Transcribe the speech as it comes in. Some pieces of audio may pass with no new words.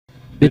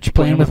Bitch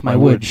playing with my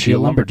wood, she a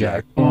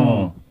lumberjack.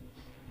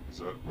 Is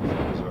that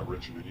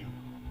Rich Minion?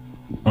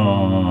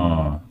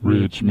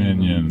 Rich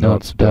Minion. No,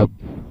 it's Dub.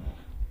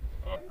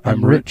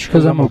 I'm rich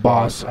 'cause I'm a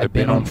boss. I've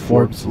been on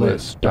Forbes'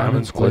 list.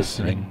 Diamonds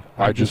glistening.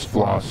 I just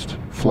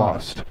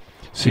flossed.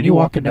 Seen you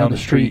walking down the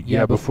street,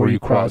 yeah, before you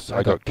crossed.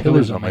 I got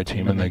killers on my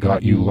team and they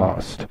got you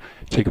lost.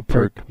 Take a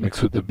perk,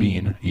 mix with the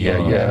bean.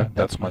 Yeah,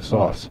 that's my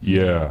sauce.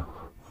 Yeah.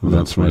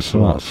 That's my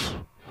sauce.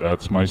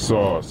 That's my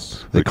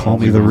sauce. They call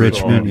me the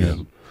Rich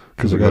Minion,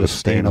 'cause I got a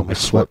stain on my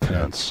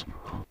sweatpants.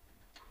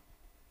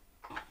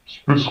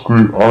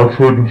 Basically, I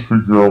tried to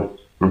figure out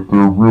if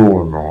they're real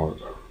or not.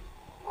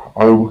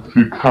 I looked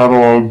through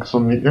catalogs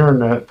on the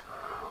internet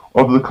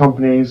of the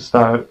companies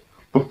that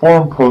the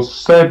forum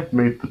post said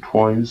made the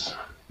toys.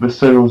 They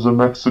said it was a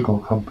Mexico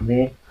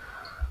company,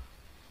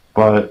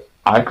 but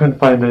I couldn't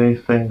find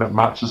anything that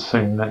matched the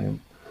same name.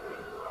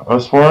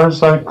 As far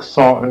as I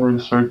saw in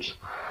research,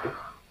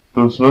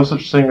 there was no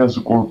such thing as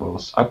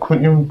gorbos. I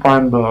couldn't even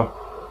find the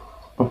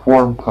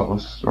forum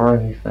post or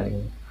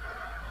anything.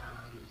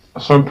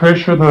 So I'm pretty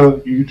sure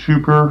the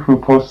YouTuber who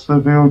posted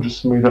the video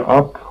just made it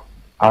up.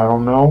 I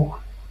don't know.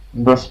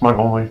 That's my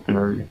only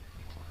theory.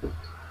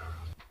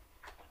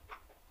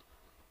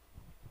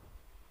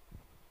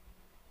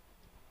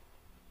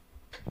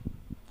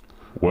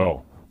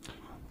 Well,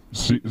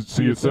 see,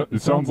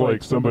 it sounds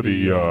like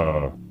somebody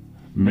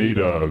made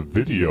a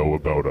video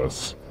about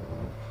us.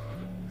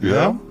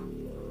 Yeah?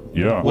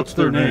 Yeah. What's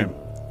their name?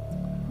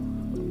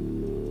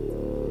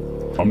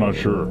 I'm not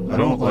sure. I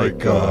don't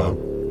like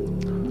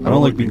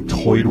being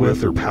toyed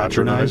with or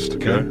patronized,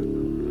 okay?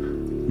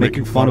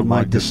 Making fun of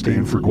my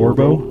disdain for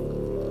Gorbo,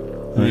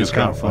 I mean, it's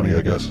kind of funny,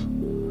 I guess.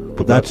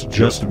 But that's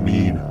just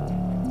mean.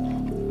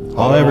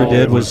 All I ever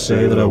did was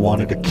say that I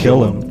wanted to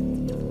kill him.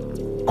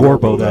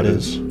 Gorbo, that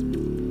is.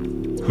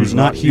 Who's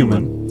not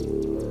human,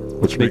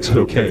 which makes it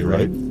okay,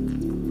 right?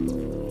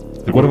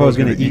 Like, what if I was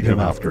going to eat him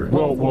after?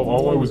 Well,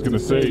 all I was going to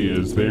say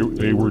is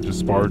they were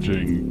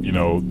disparaging,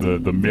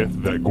 the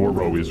myth that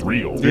Gorbo is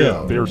real.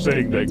 Yeah. They're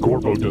saying that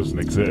Gorbo doesn't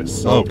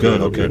exist. Oh,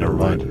 good. Okay, never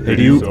mind. Hey,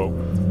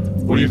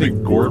 what do you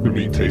think gorb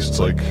meat tastes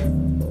like?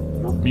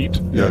 Meat?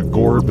 Yeah,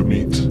 gorb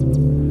meat.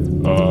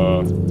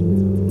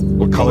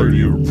 What color do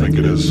you think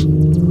it is?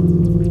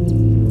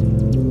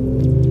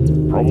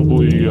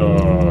 Probably,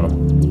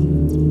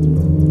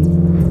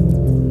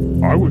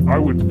 I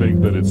would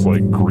think that it's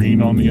like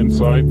green on the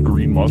inside,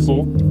 green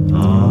muscle.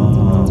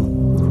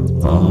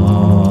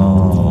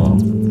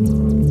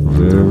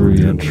 Very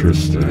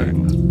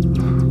interesting.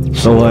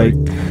 So, like,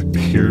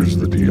 here's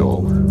the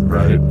deal,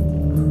 right?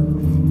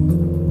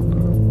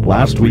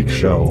 Last week's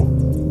show.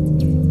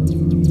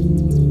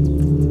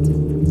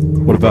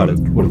 What about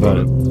it,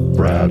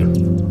 Brad?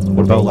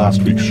 What about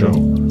last week's show?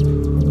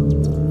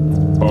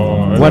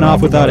 Went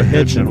off without a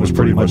hitch and was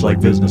pretty much like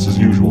business as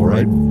usual,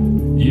 right?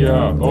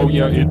 Yeah. Oh,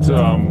 yeah. It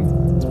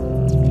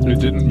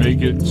didn't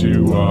make it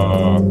to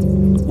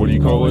what do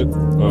you call it?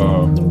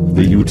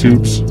 The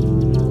YouTubes.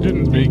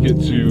 Didn't make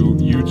it to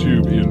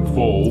YouTube in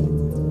full,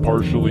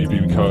 partially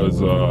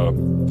because of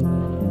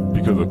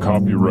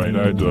copyright.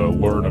 I had to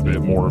learn a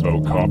bit more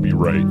about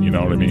copyright. You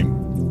know what I mean?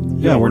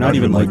 Yeah, we're not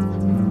even like.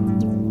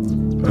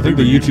 I think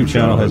the YouTube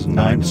channel has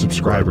 9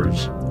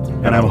 subscribers,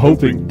 and I'm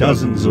hoping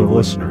dozens of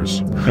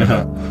listeners.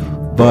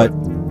 But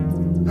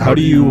how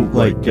do you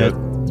get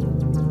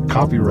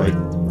copyright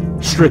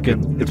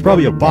stricken? It's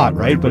probably a bot,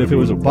 right? But if it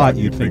was a bot,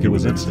 you'd think it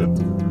was instant.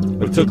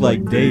 But it took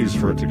days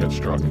for it to get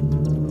struck.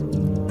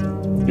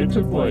 It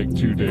took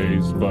 2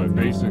 days, but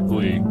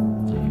basically,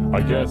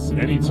 I guess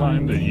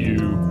anytime that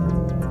you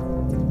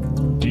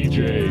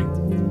DJ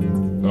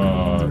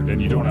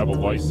and you don't have a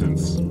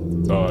license,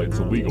 it's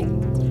illegal.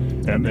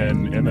 And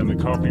then the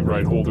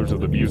copyright holders of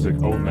the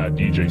music own that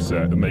DJ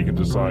set, and they can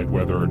decide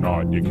whether or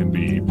not it can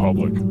be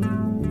public.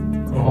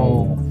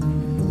 Oh.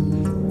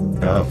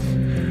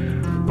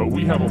 But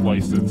we have a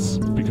license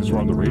because we're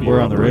on the radio.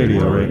 We're on the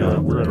radio right now.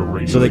 We're at a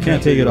radio. So they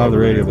can't take it off the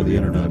radio but the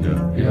internet, yeah.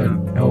 Yeah,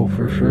 no,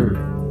 for sure.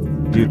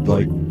 Dude,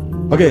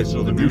 okay,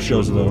 so the new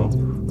shows, though,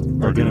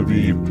 are going to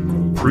be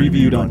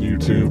previewed on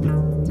YouTube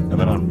and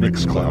then on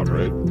Mixcloud,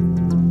 right?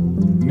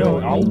 No,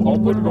 I'll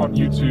put it on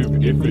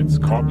YouTube if it's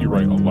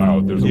copyright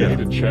allowed. There's a way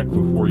to check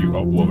before you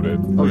upload it.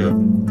 Oh, yeah.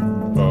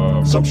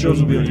 Some shows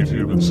will be on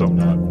YouTube and some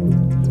not.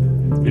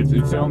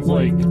 It sounds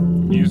like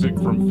music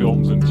from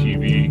films and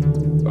TV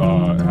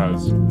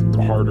has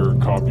harder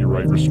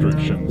copyright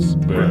restrictions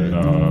than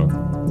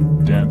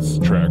dance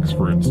tracks,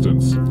 for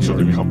instance. So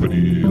the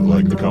company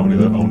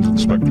that owns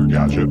Inspector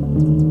Gadget,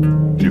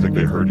 do you think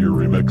they heard your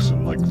remix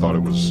and thought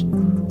it was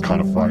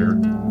kind of fire?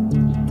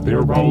 They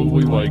were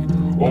probably like,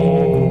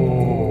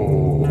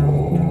 oh,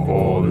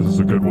 this is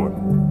a good one.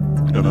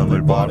 And then they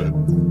bought it.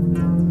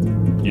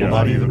 Yeah. Well,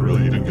 not even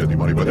really, you didn't get any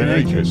money, but in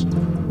any case,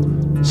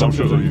 some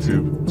shows on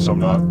YouTube, some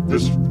not.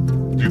 This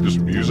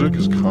music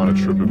is kind of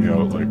tripping me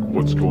out,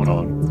 what's going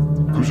on?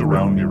 Who's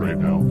around me right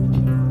now?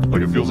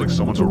 It feels like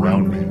someone's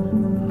around me.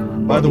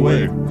 By the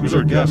way, who's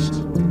our guest?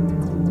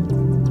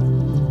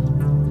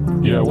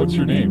 Yeah, what's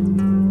your name?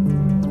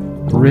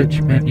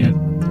 Rich Minion.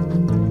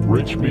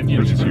 Rich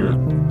Minion is here.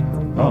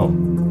 Oh,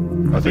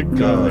 I think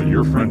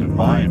your friend and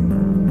mine,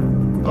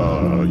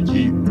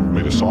 Yeet,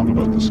 made a song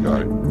about this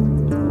guy.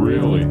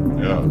 Really?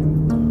 Yeah.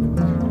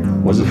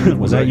 Was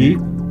that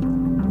Yeet?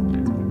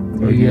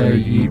 Oh yeah,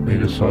 he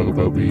made a song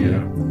about me,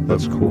 yeah.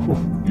 That's cool.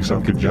 You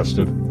sound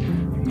congested.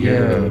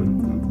 Yeah.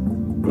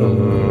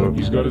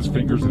 He's got his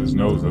fingers in his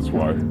nose, that's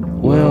why.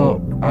 Well,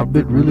 I've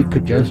been really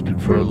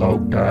congested for a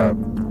long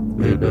time.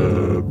 And,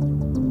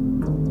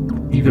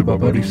 even my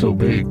money's so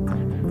big,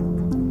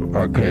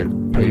 I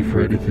can't pay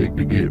for anything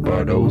to get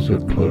my nose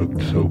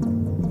unplugged, so...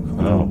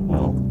 Oh,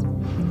 well.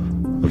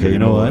 Okay, you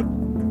know what?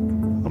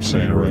 I'm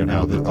saying it right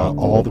now that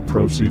all the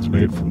proceeds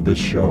made from this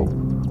show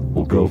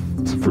will go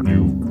for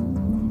new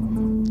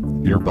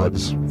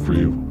earbuds for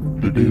you.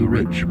 The new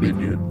Rich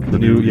Minion. The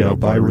new,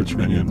 buy Rich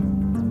Minion.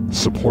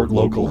 Support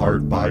local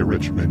art, buy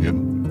Rich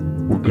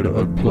Minion. We're gonna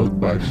unplug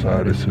my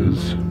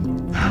sinuses.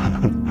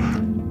 I'm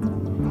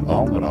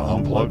gonna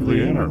unplug the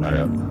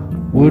internet.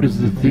 What is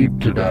the theme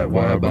tonight?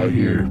 Why am I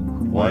here?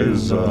 Why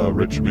is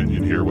Rich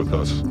Minion here with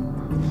us?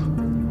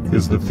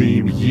 Is the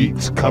theme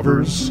Yeats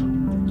covers?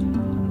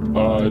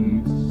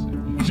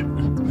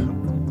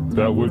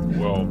 That would,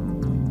 well,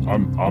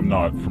 I'm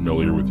not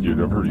familiar with Yeat.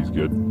 I've heard he's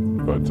good,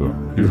 but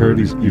You've heard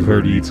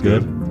Yeats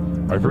good?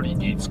 I've heard he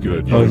eats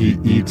good. Oh, he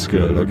eats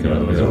good. Okay,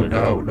 No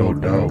doubt.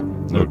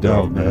 no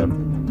doubt,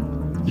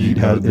 man. Yeat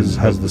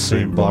has the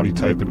same body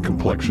type and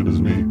complexion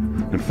as me.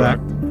 In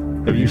fact,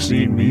 have you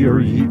seen me or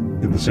Yeat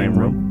in the same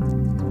room?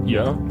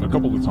 Yeah, a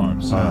couple of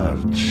times.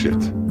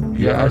 Shit.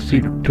 Yeah, I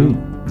seen him too.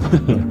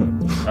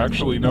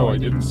 Actually, no, I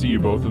didn't see you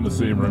both in the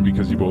same room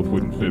because you both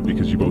wouldn't fit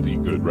because you both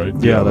eat good, right?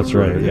 Yeah, that's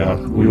right. Yeah,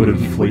 we would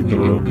inflate the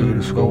room. Good,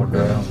 it's going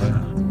down,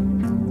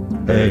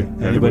 man. Hey,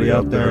 anybody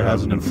out there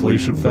has an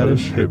inflation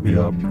fetish? Hit me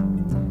up.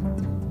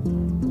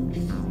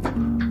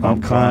 I'm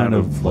kind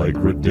of like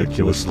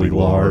ridiculously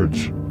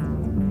large.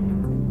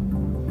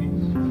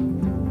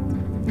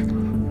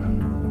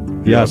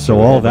 Yeah, so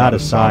all that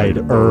aside,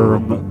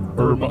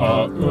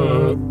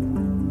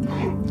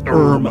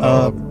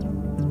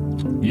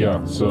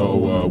 Yeah,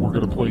 so we're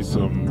gonna play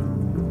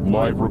some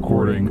live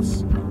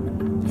recordings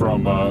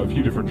from a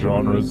few different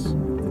genres.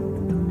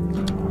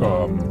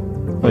 Oh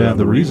yeah,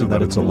 the reason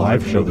that it's a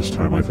live show this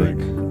time, I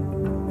think,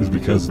 is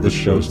because this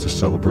show's to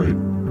celebrate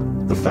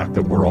the fact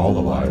that we're all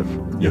alive,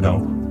 you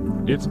know?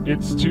 It's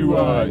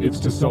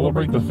to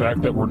celebrate the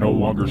fact that we're no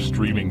longer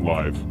streaming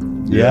live.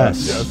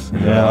 Yes. Yes.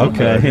 Yeah,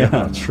 okay,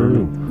 yeah,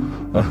 true.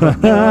 It's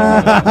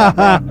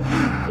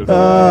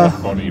not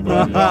funny,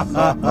 but yes.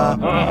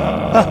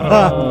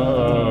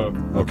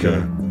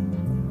 Okay.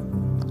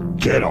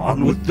 Get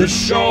on with the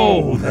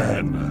show,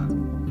 then.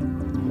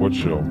 What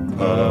show?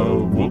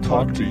 We'll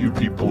talk to you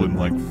people in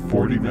like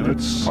 40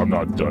 minutes. I'm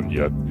not done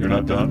yet. You're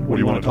not done? What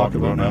do you want to talk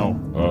about now?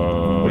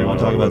 What do you want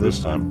to talk about this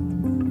time?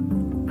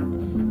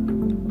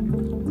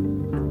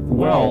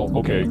 Well,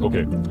 okay.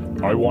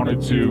 I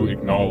wanted to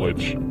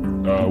acknowledge,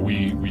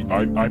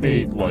 I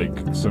made like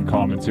some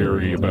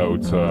commentary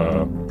about,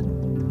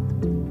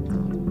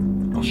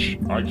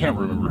 I can't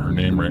remember her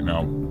name right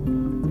now,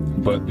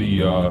 but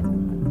the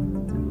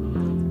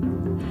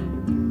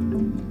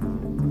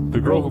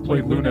girl who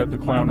played Lunette the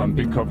Clown on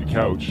Big Comfy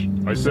Couch,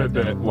 I said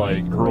that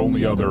like her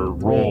only other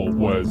role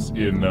was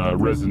in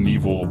Resident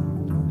Evil.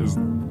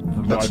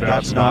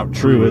 That's not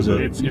true, is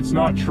it? It's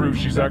not true.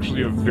 She's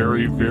actually a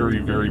very, very,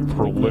 very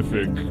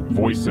prolific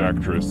voice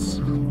actress.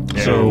 And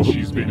So-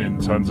 she's been in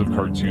tons of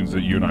cartoons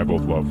that you and I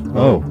both love.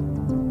 Oh.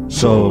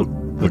 So,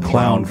 the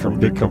clown from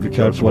Big Comfy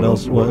Couch, what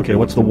else? Well, okay,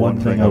 what's the one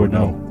thing I would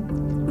know?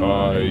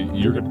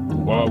 You're gonna.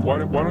 Why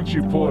don't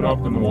you pull it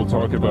up and then we'll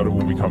talk about it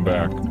when we come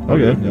back.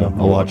 Okay, yeah,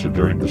 I'll watch it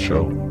during the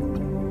show.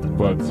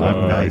 But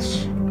I'm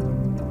nice.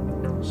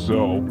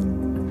 So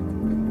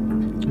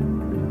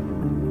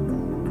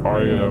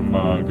I am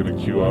gonna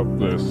queue up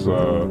this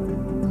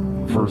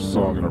first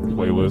song in our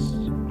playlist.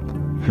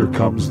 Here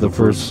comes the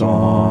first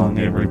song,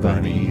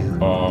 everybody.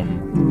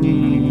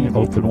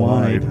 Open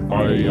wide.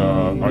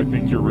 I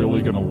think you're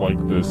really gonna like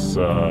this.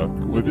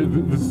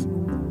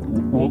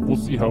 We'll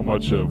see how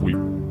much of we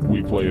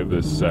play of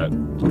this set.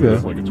 Okay.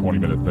 It's like a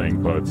 20-minute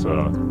thing, but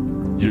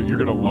you're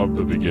gonna love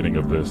the beginning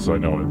of this. I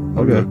know it.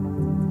 Okay.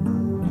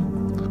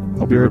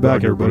 I'll be right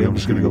back, everybody. I'm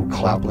just gonna go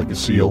clap like a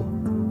seal.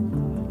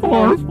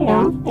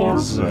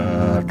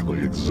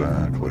 Exactly.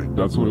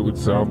 That's what it would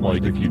sound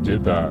like if you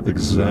did that.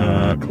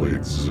 Exactly.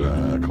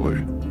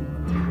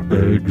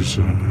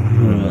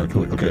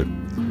 Okay.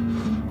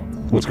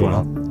 What's going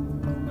on?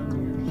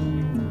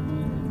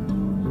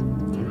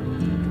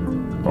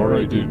 All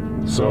right, dude.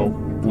 So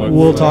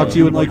We'll talk to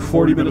you in like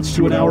 40 minutes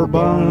to an hour.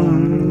 Bye.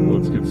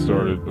 Let's get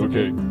started.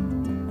 Okay.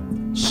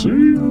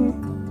 See ya.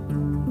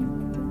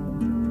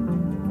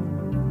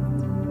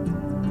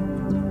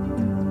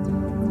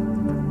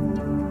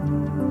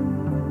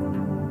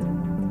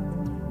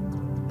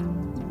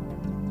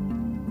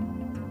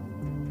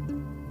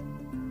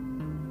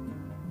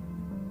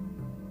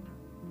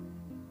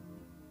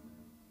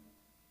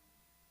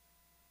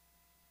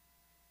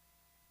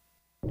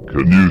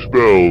 Can you spell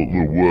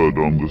the word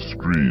on the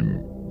screen?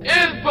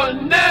 It's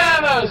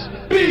banana!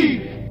 bananas!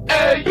 B-A-B-A-A,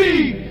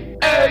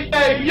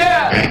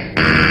 yeah!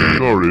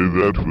 Sorry,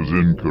 that was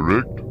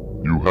incorrect.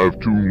 You have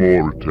 2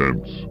 more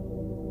attempts.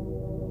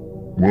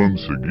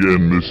 Once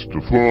again,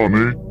 Mr.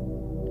 Farney,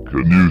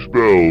 can you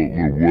spell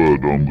the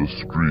word on the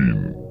screen?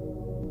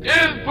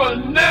 It's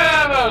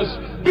bananas!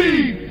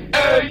 B-A-A-A-N-A-yeah!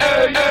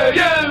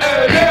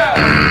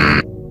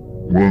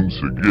 Once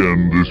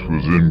again, this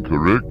was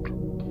incorrect.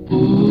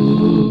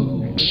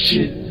 Ooh,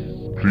 shit.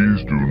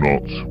 Please do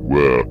not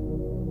swear.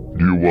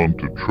 Do you want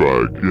to try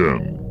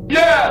again?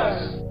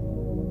 Yes!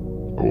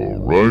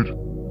 Alright.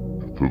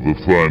 For the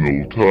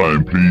final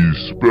time, please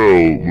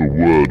spell the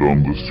word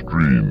on the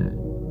screen.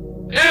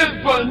 It's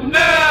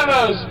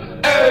bananas!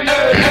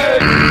 A-A-A!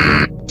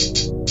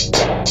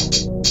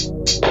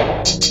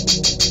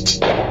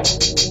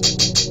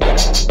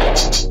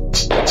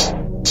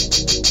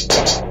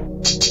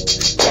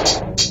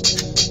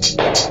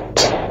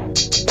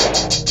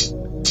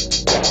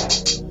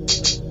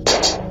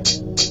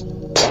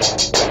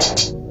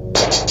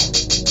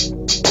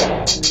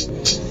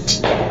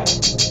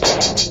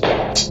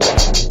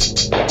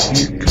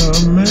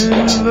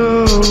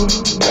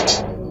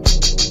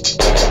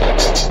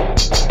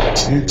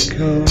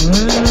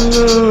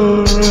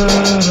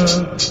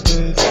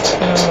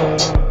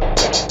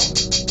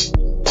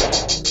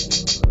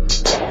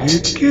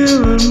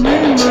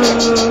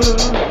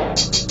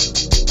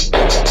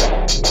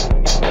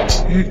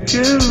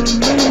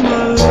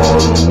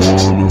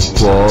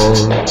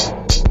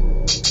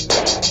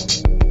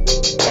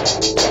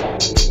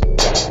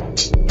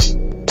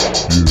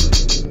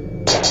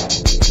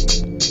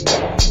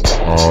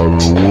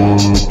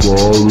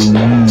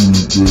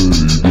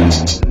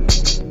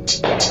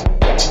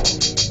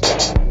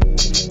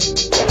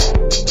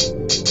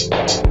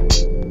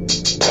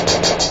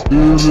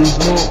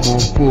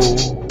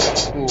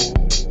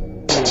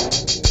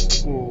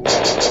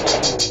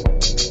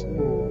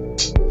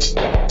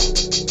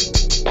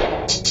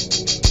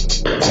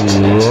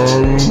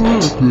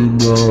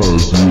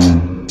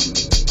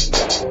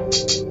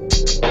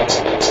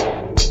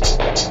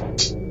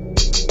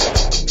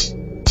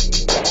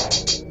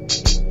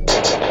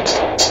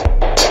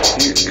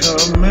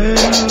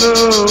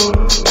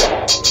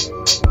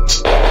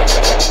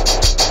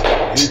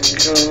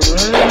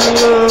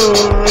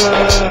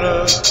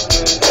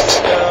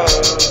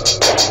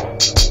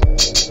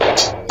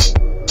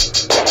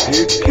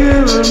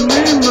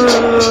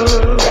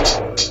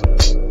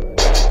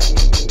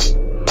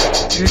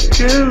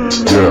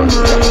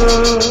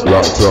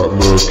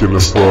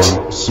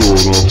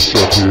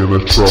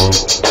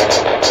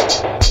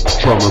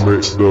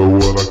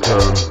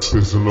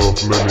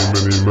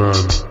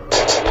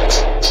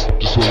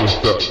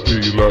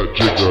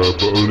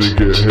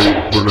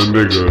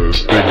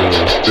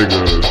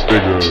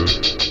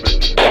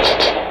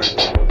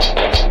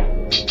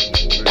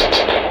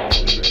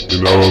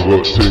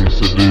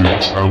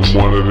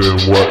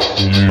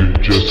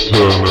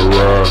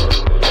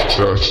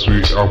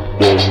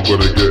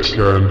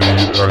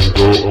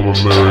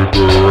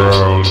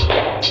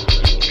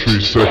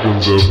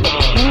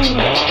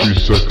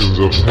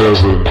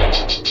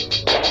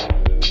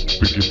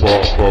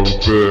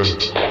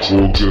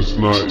 August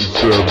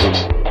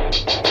 97.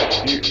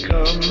 You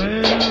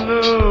coming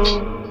low.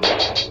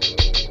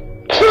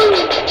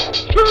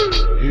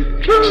 You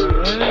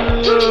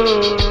coming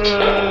low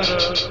right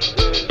up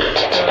the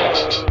sky.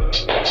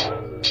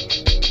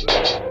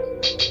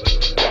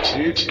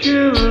 You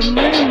giving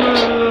me my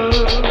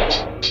love.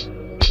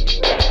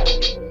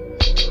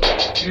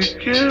 You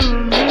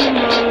giving me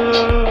my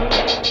love.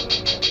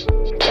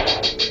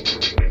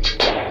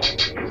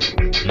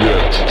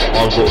 Yeah,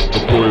 I got the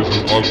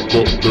poison, I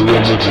got the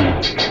remedy.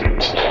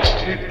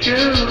 You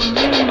giving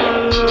me my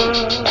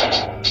love.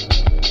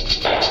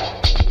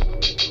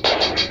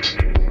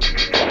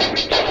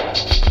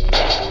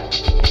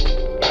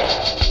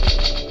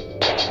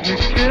 You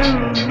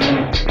giving me,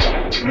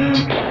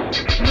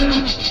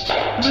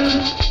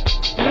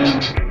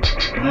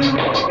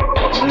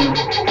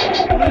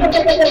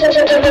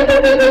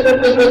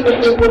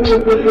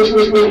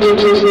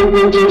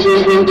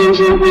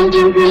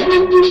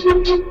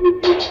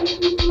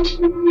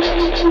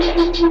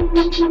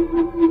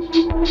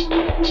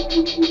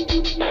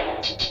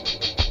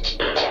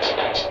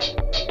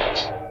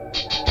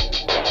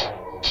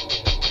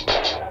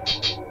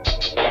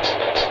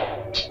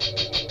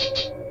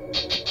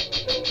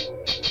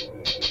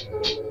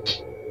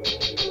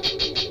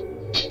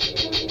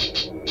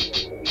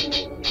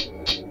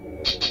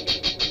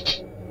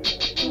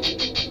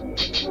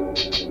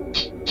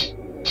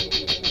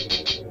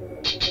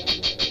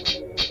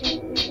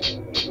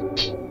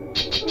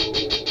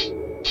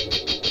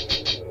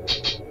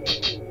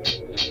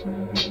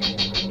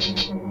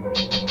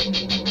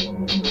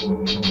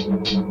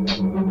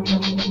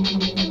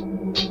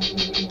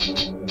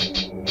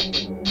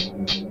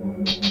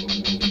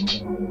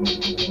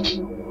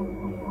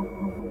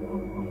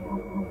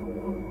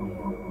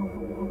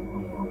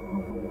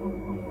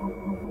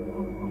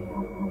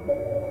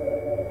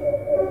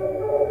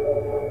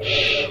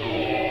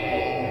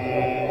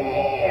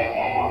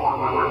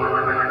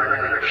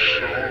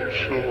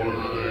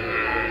 Goose.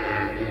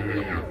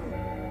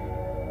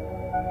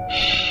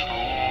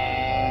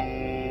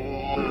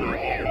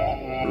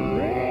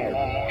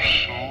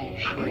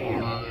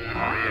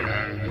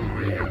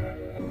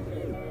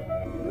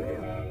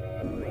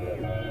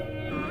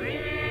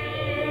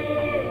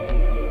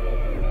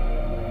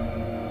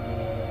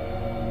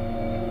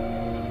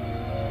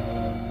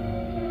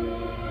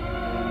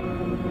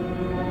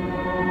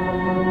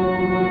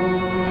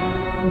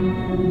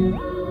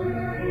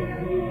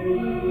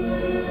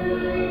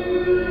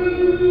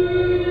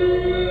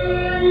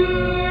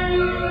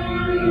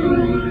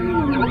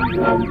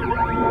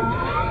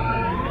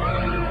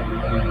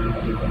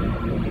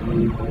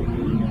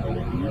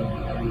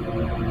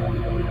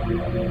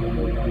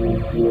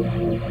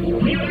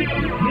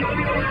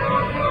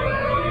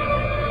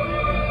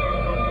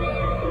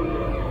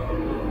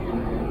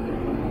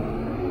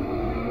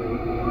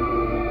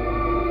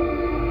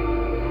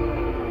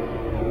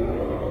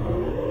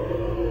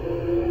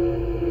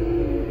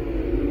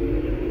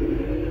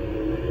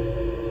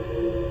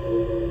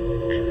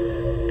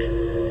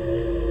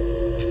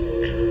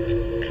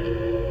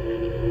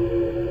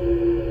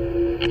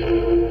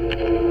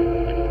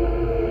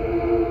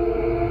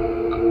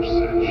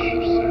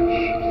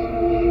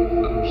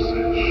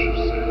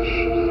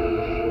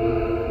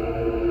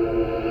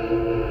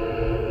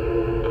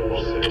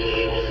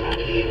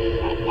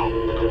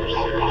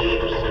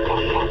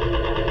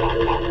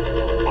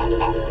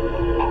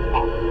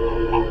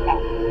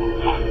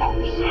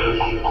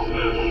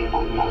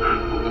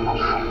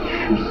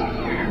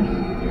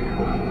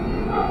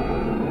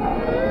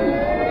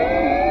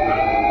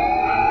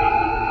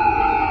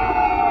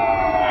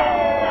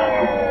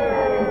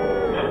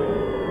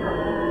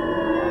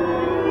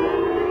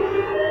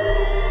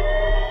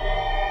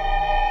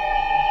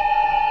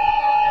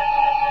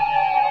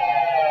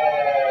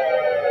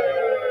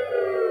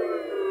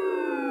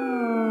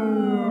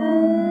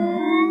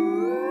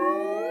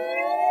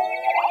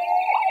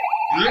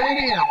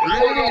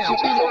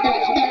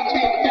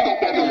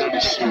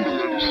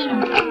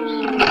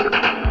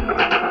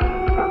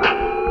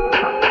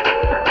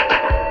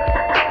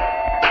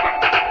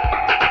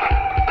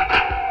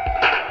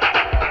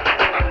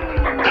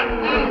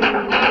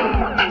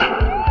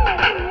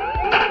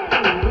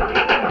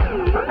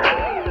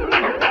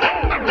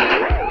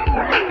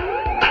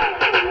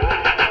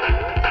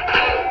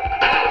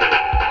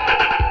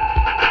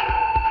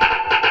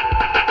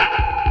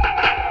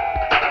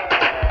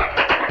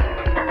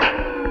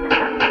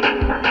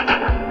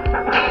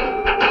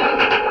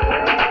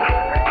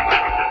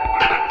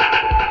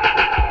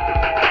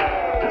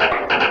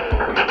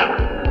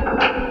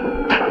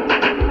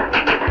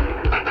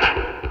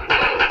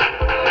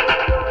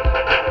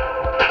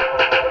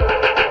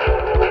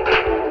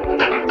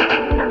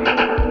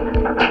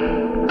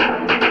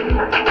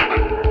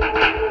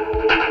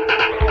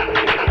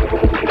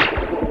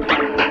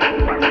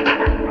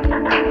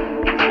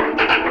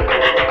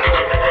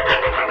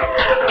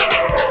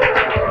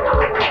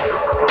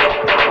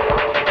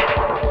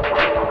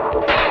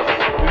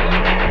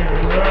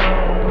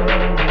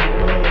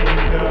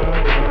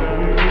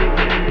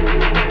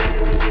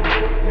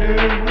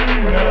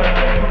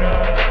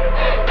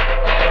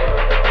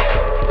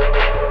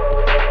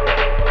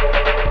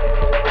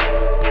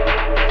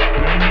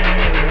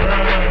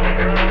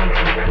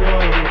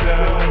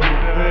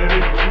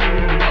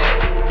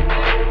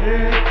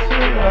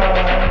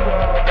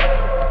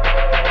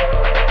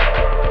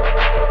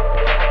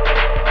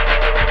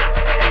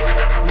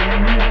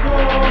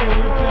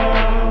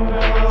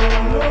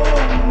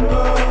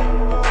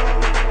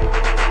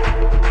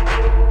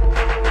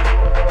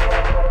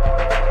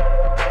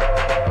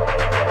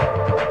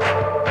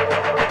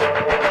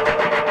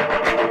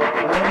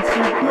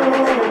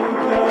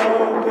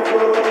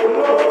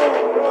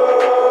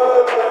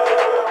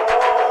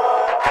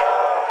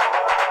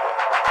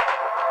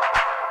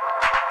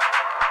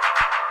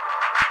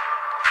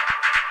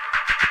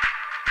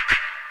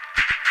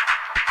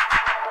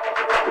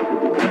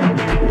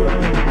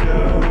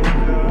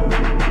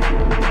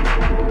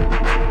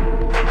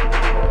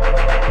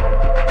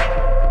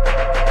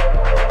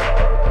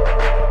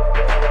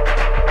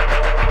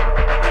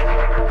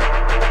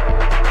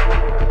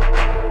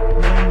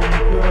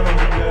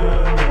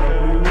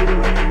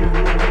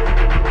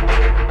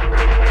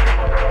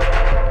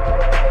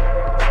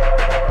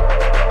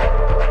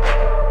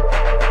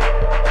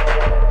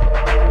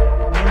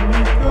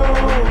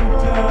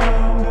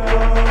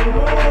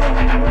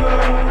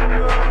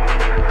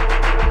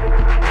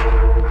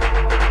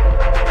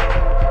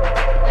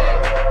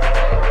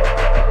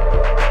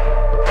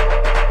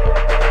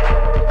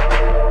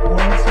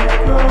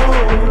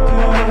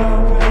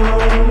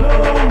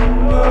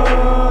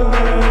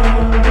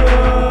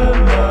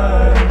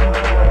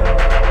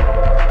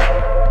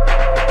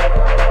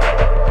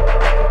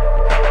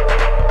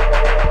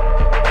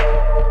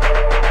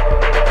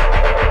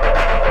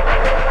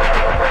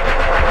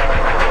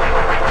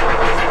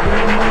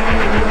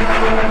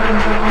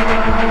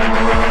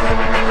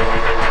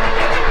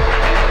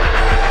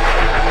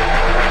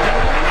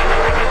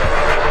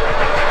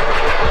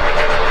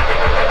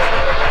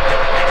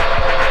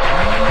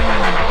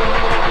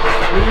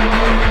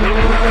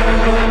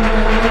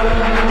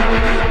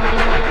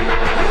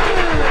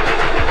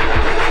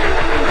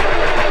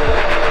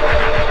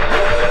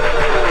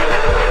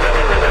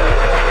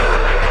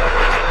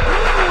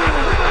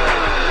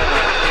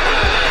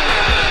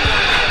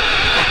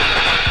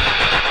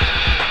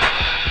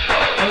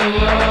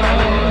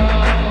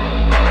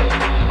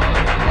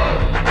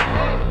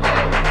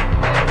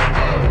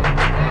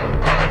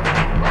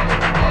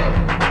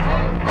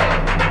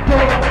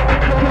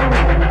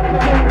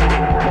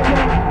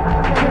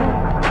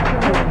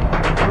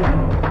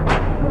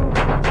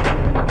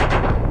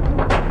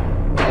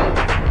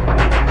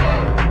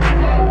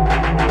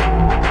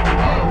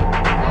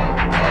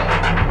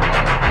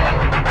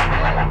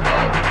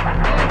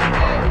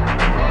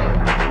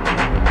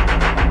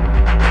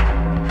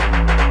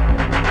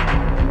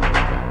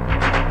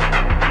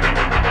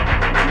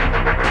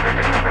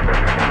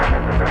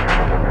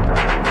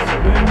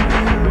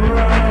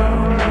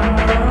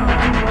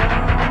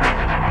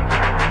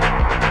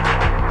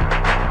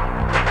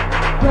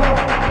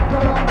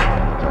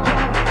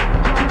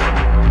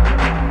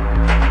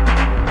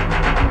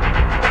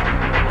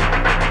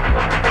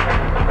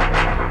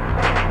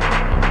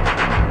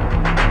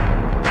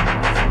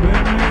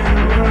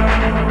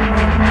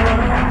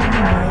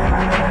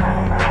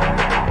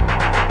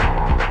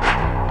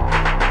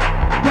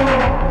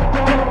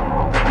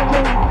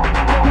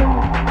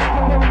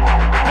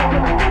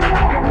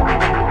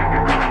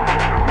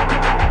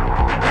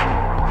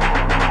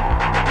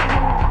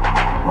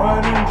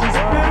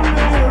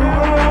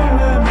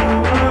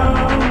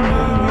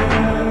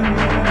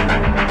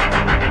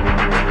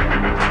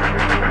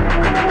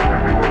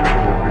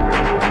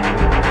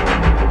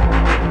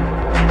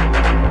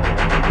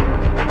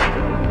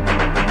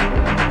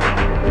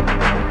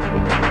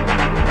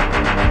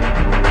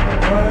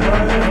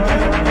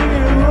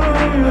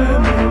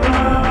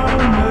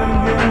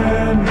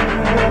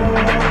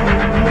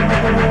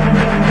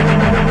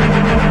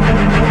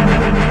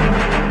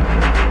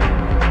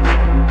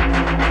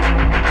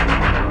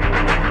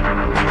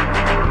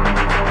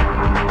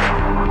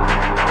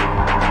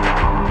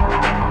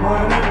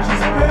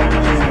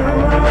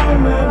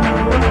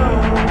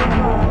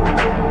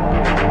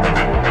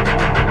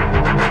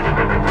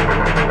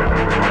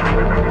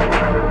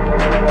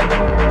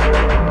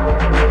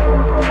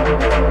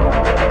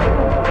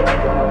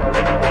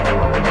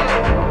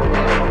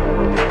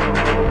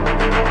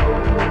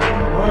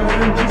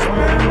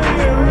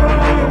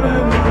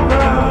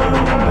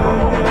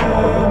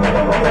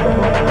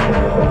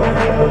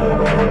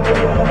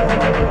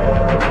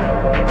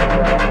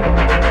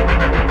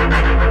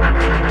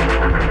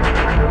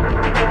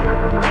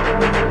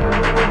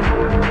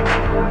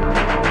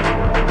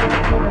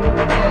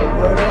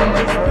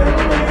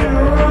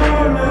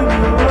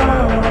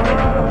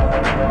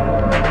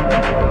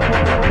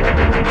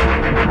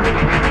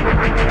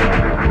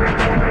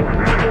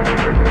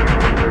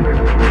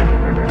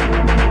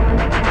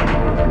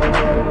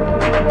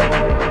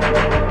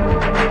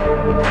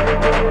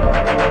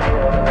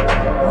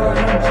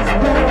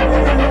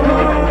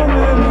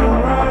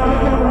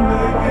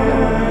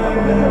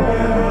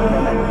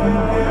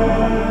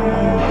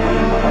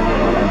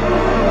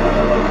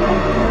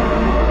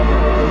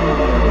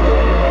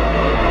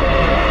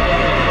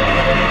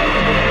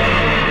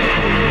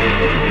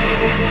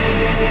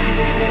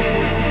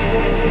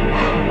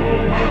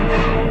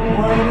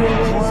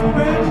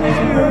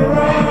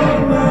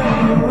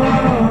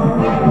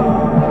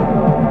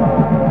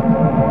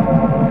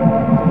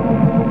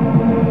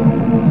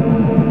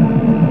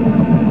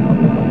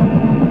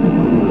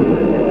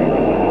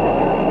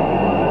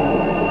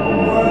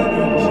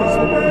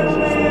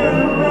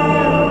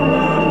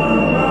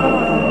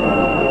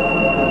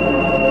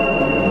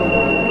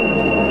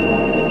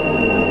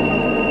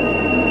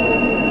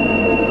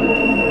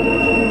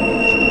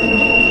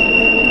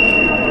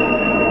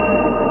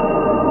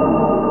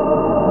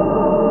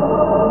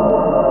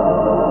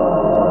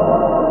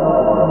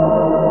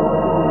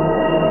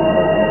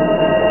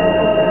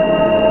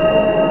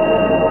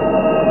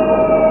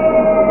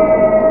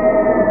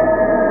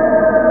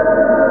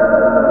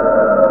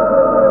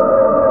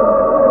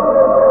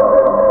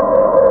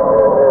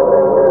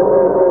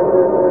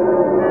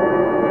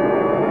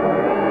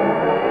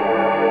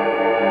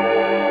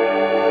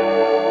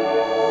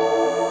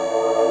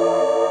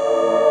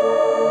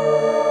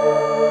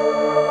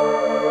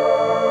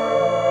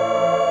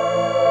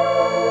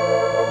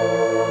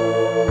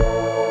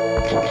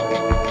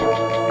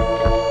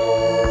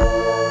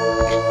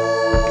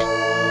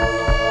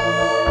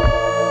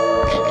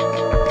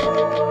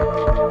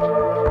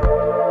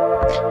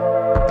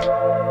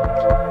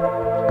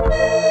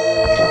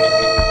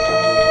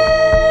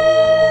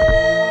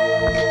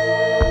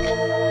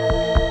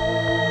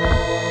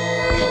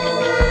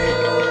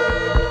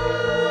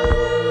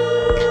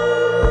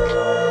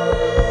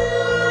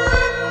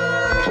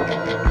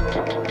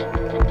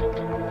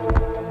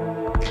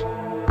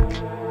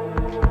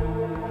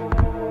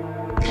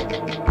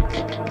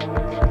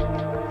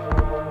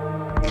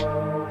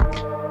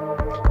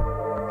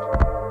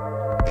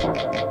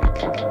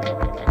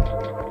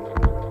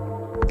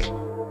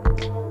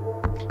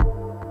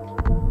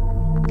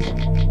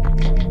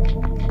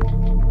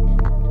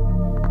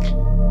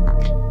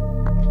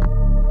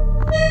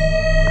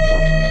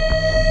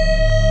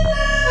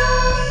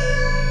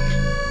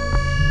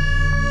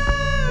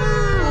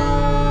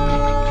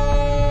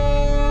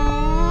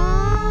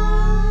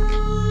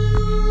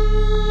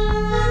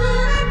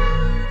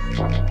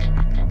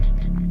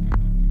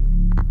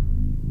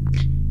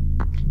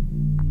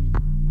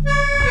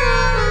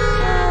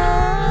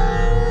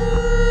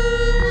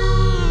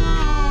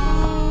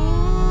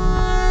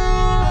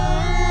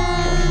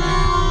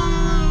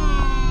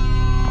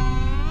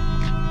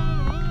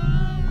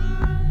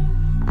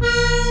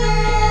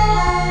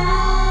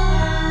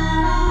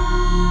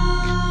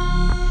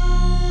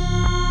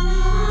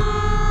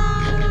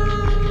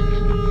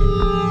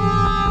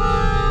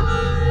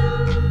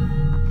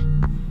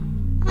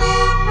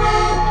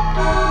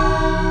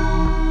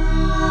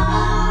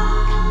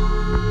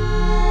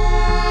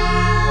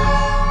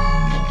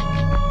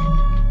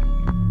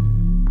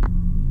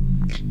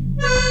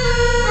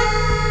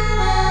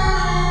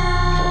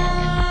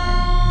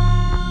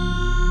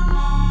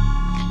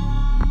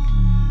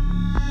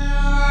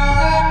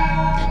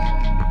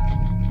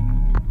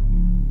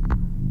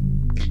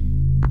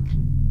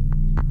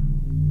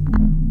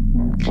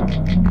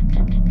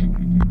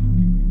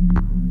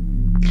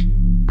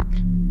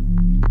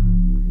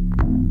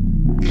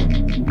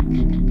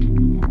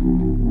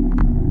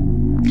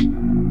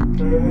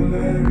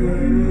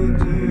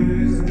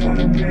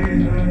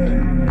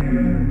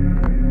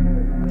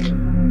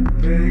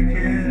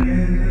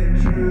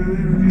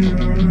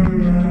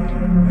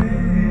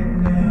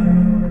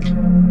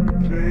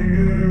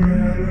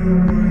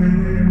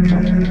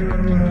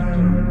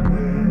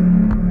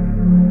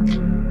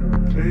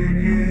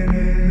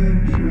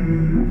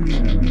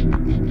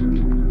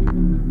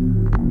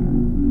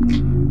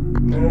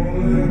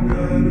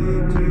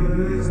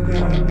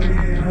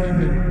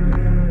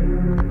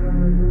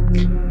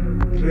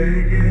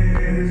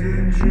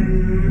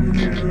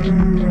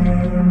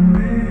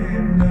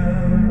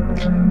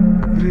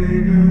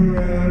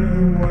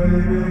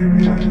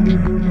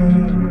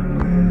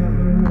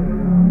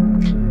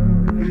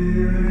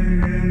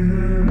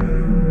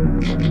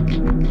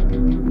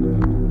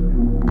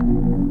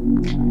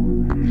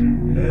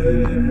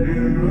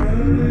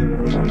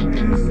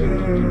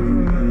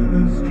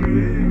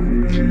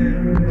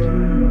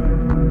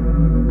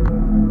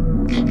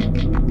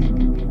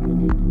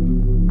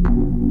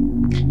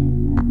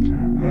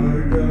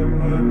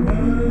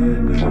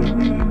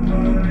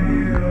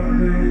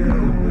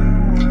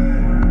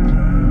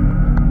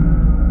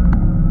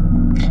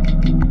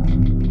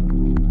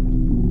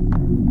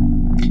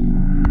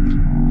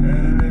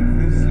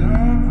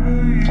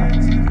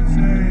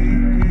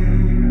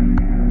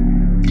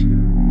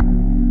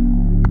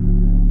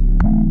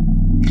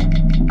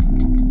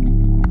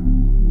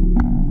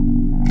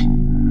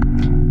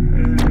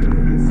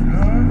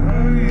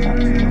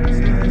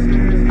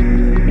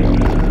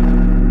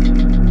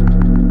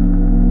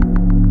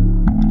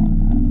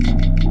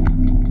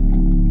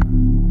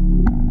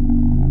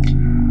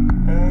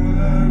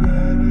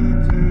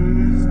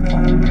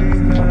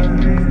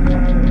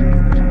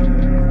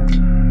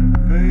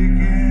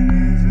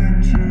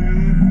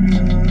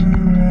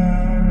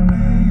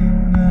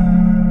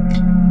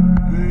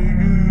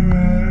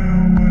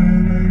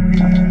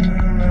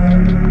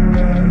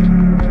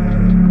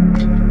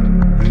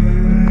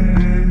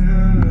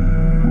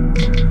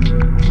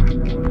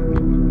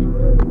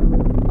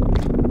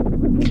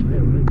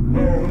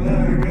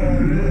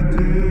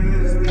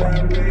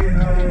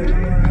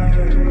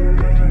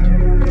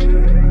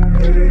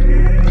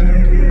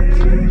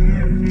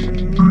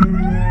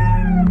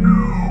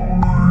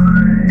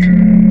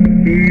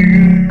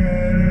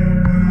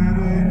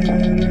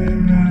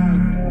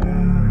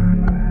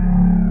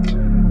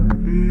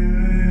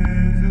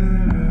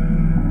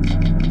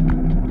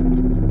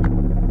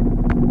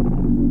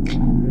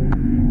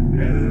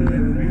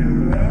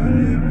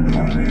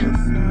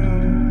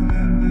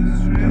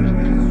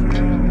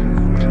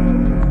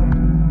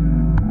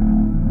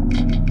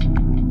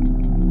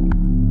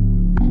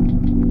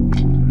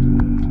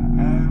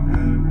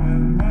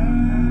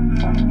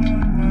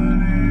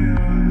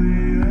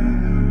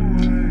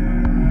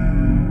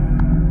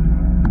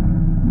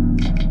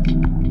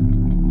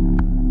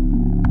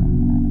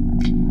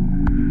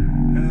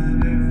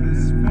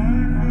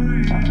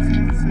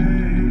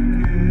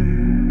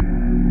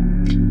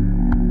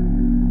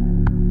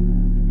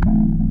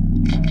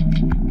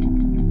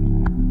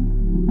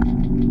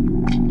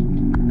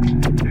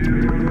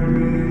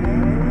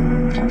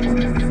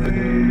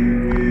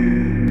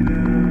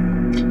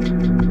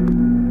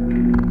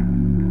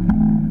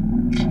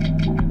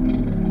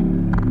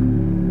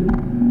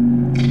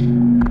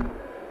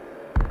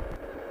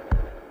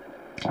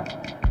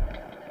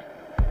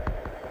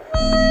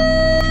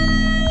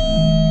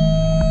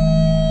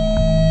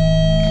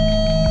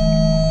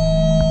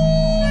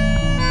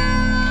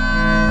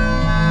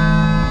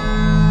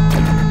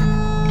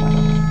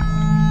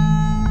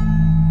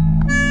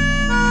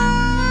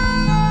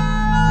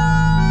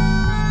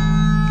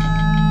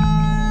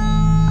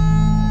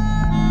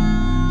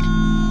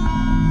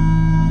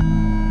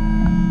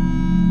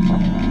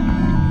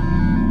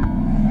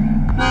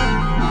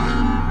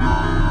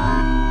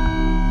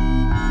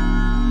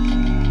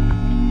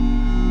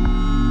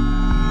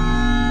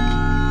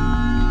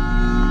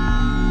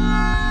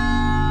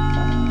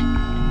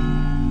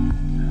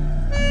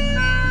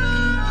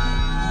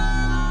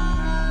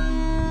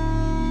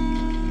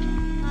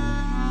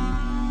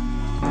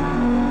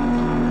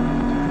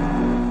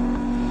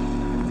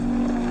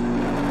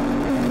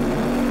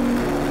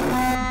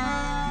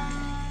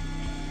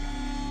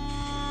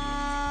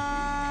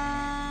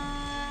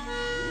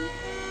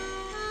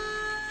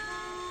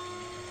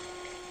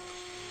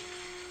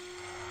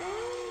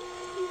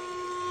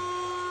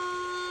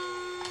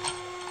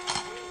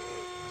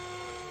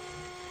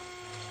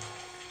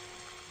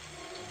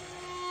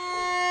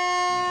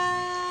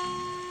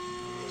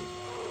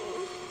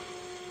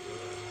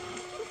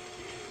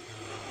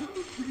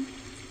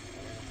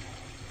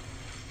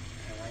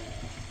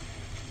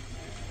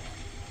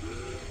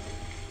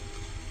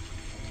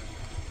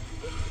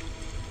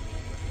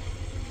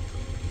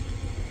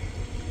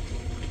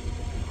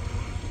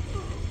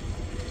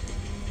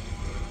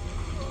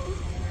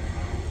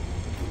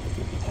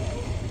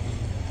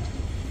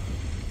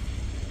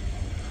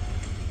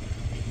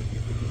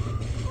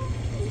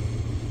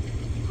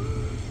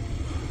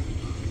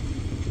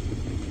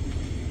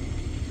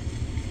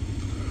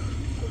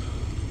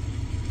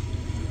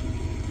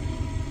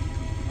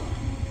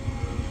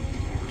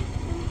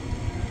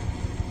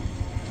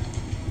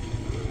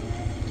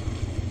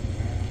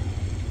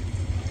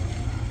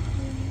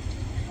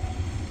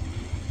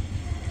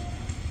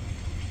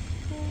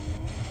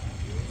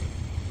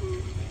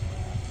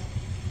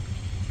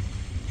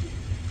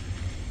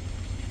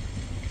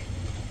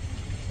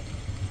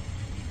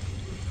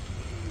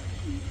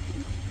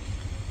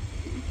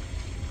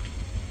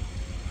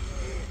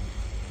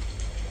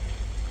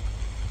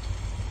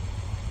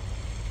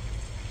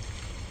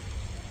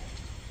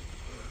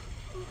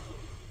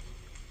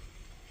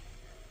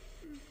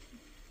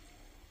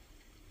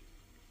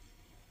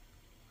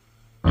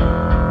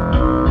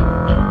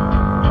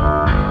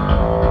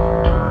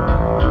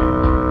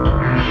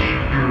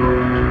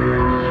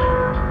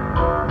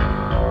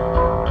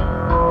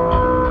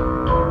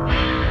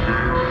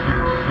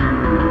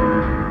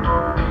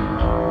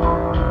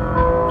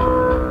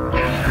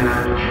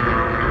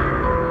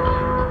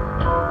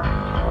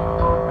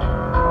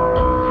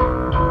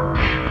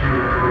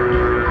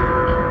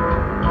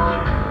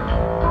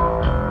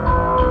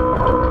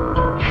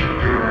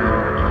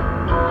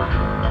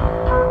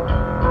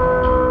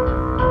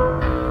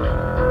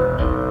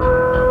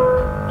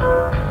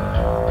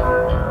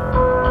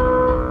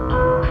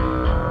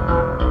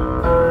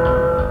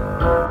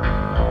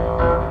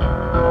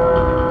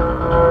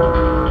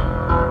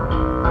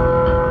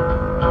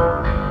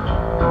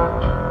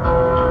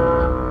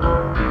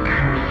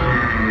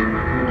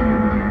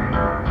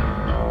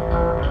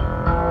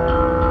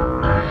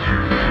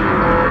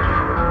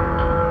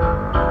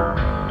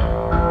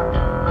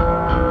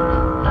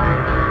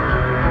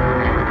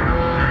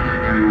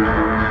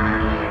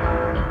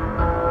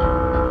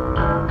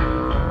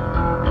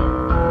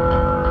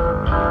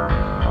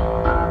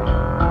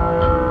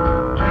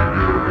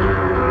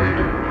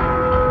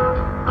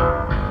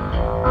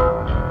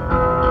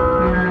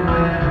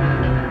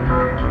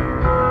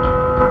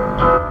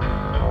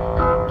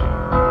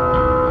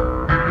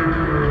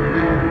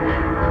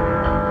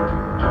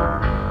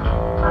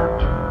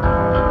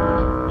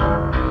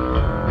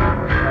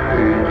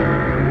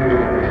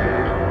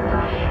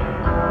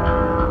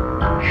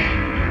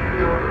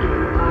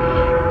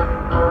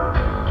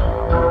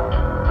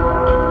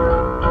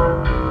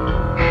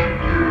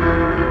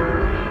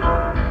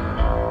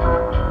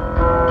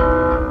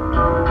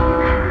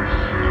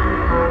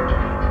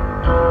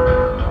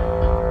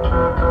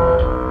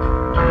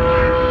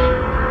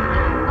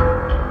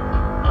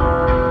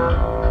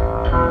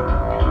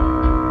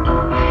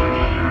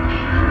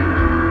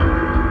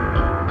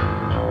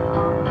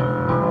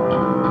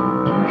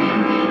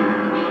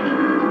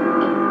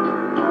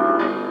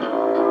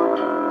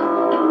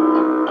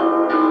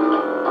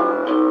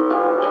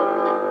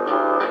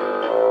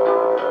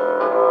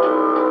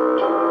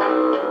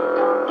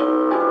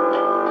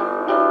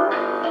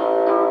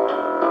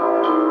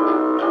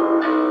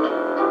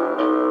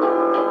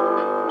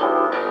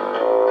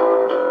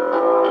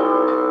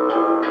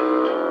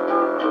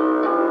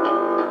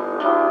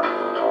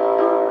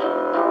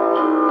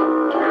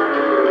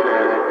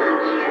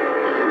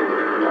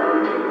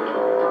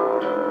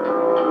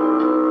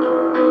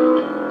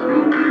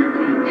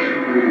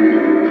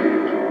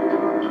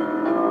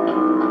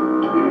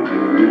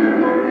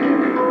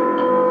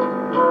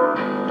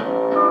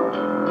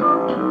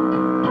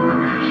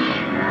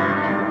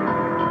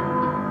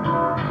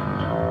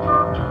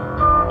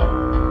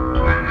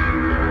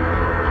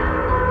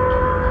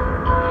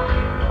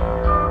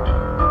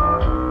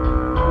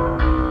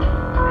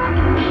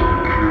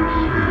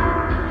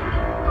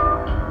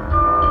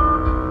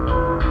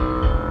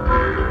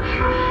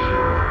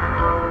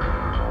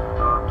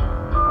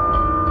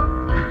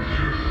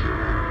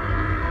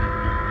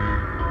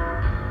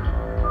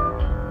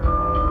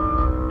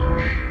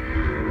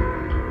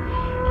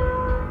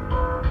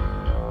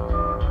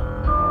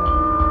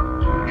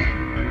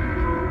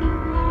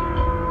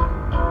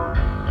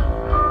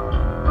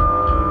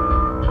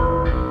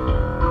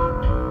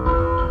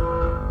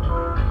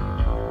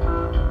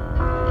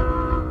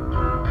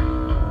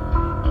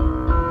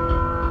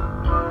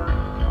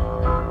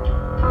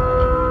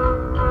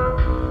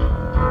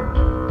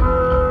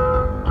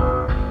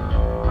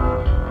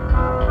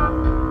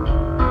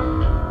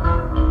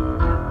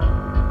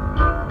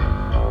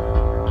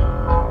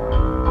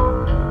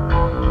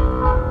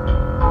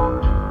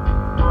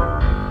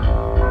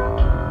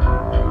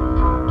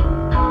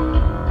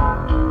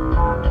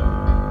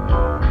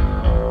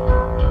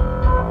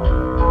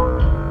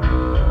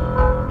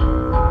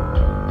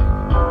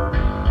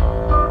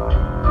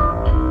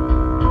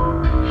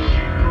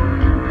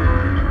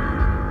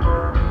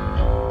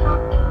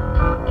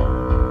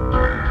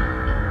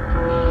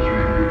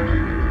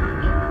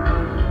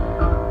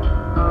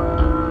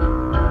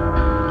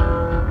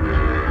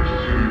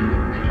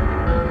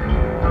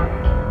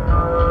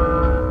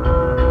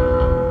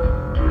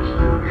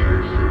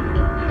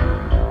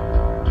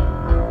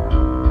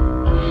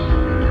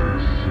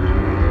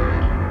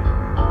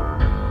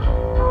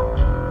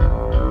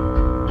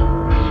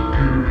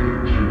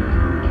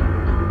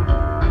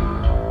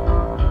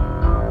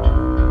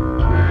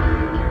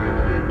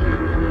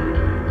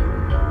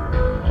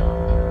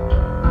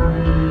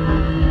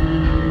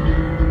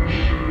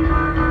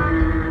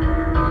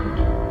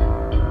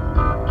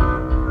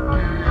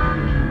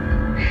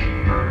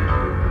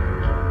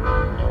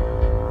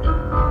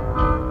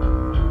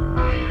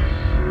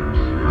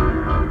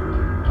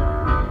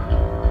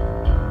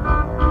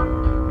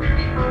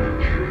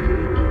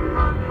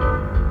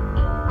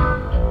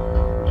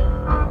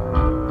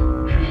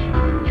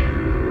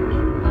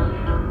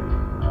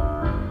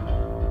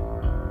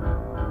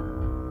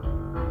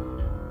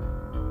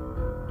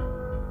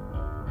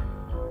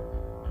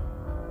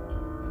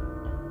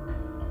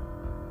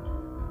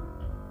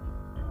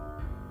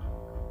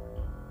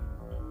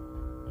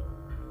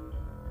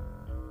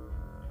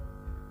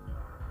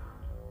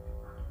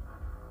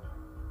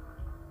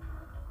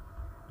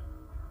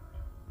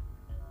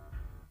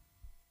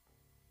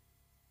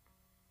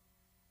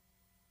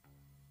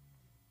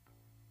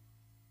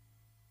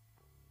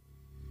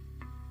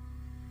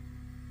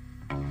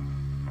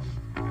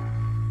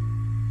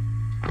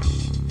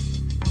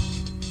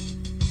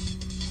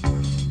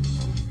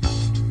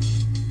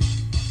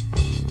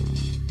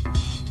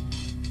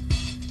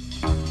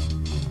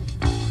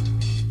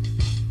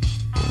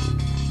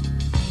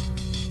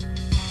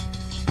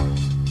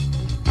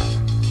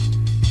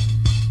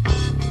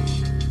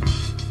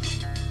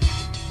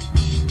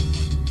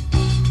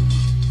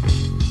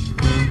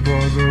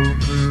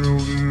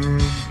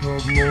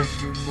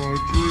 lost in my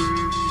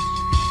dreams.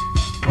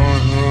 I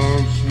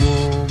have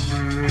swum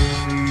in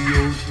the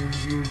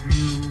oceans of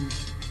you.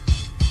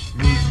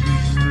 This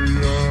is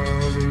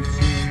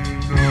reality,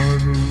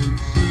 neither it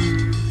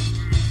seems.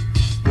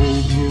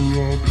 Both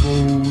are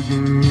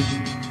upholding,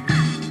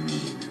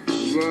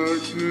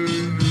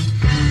 lacking in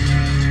truth.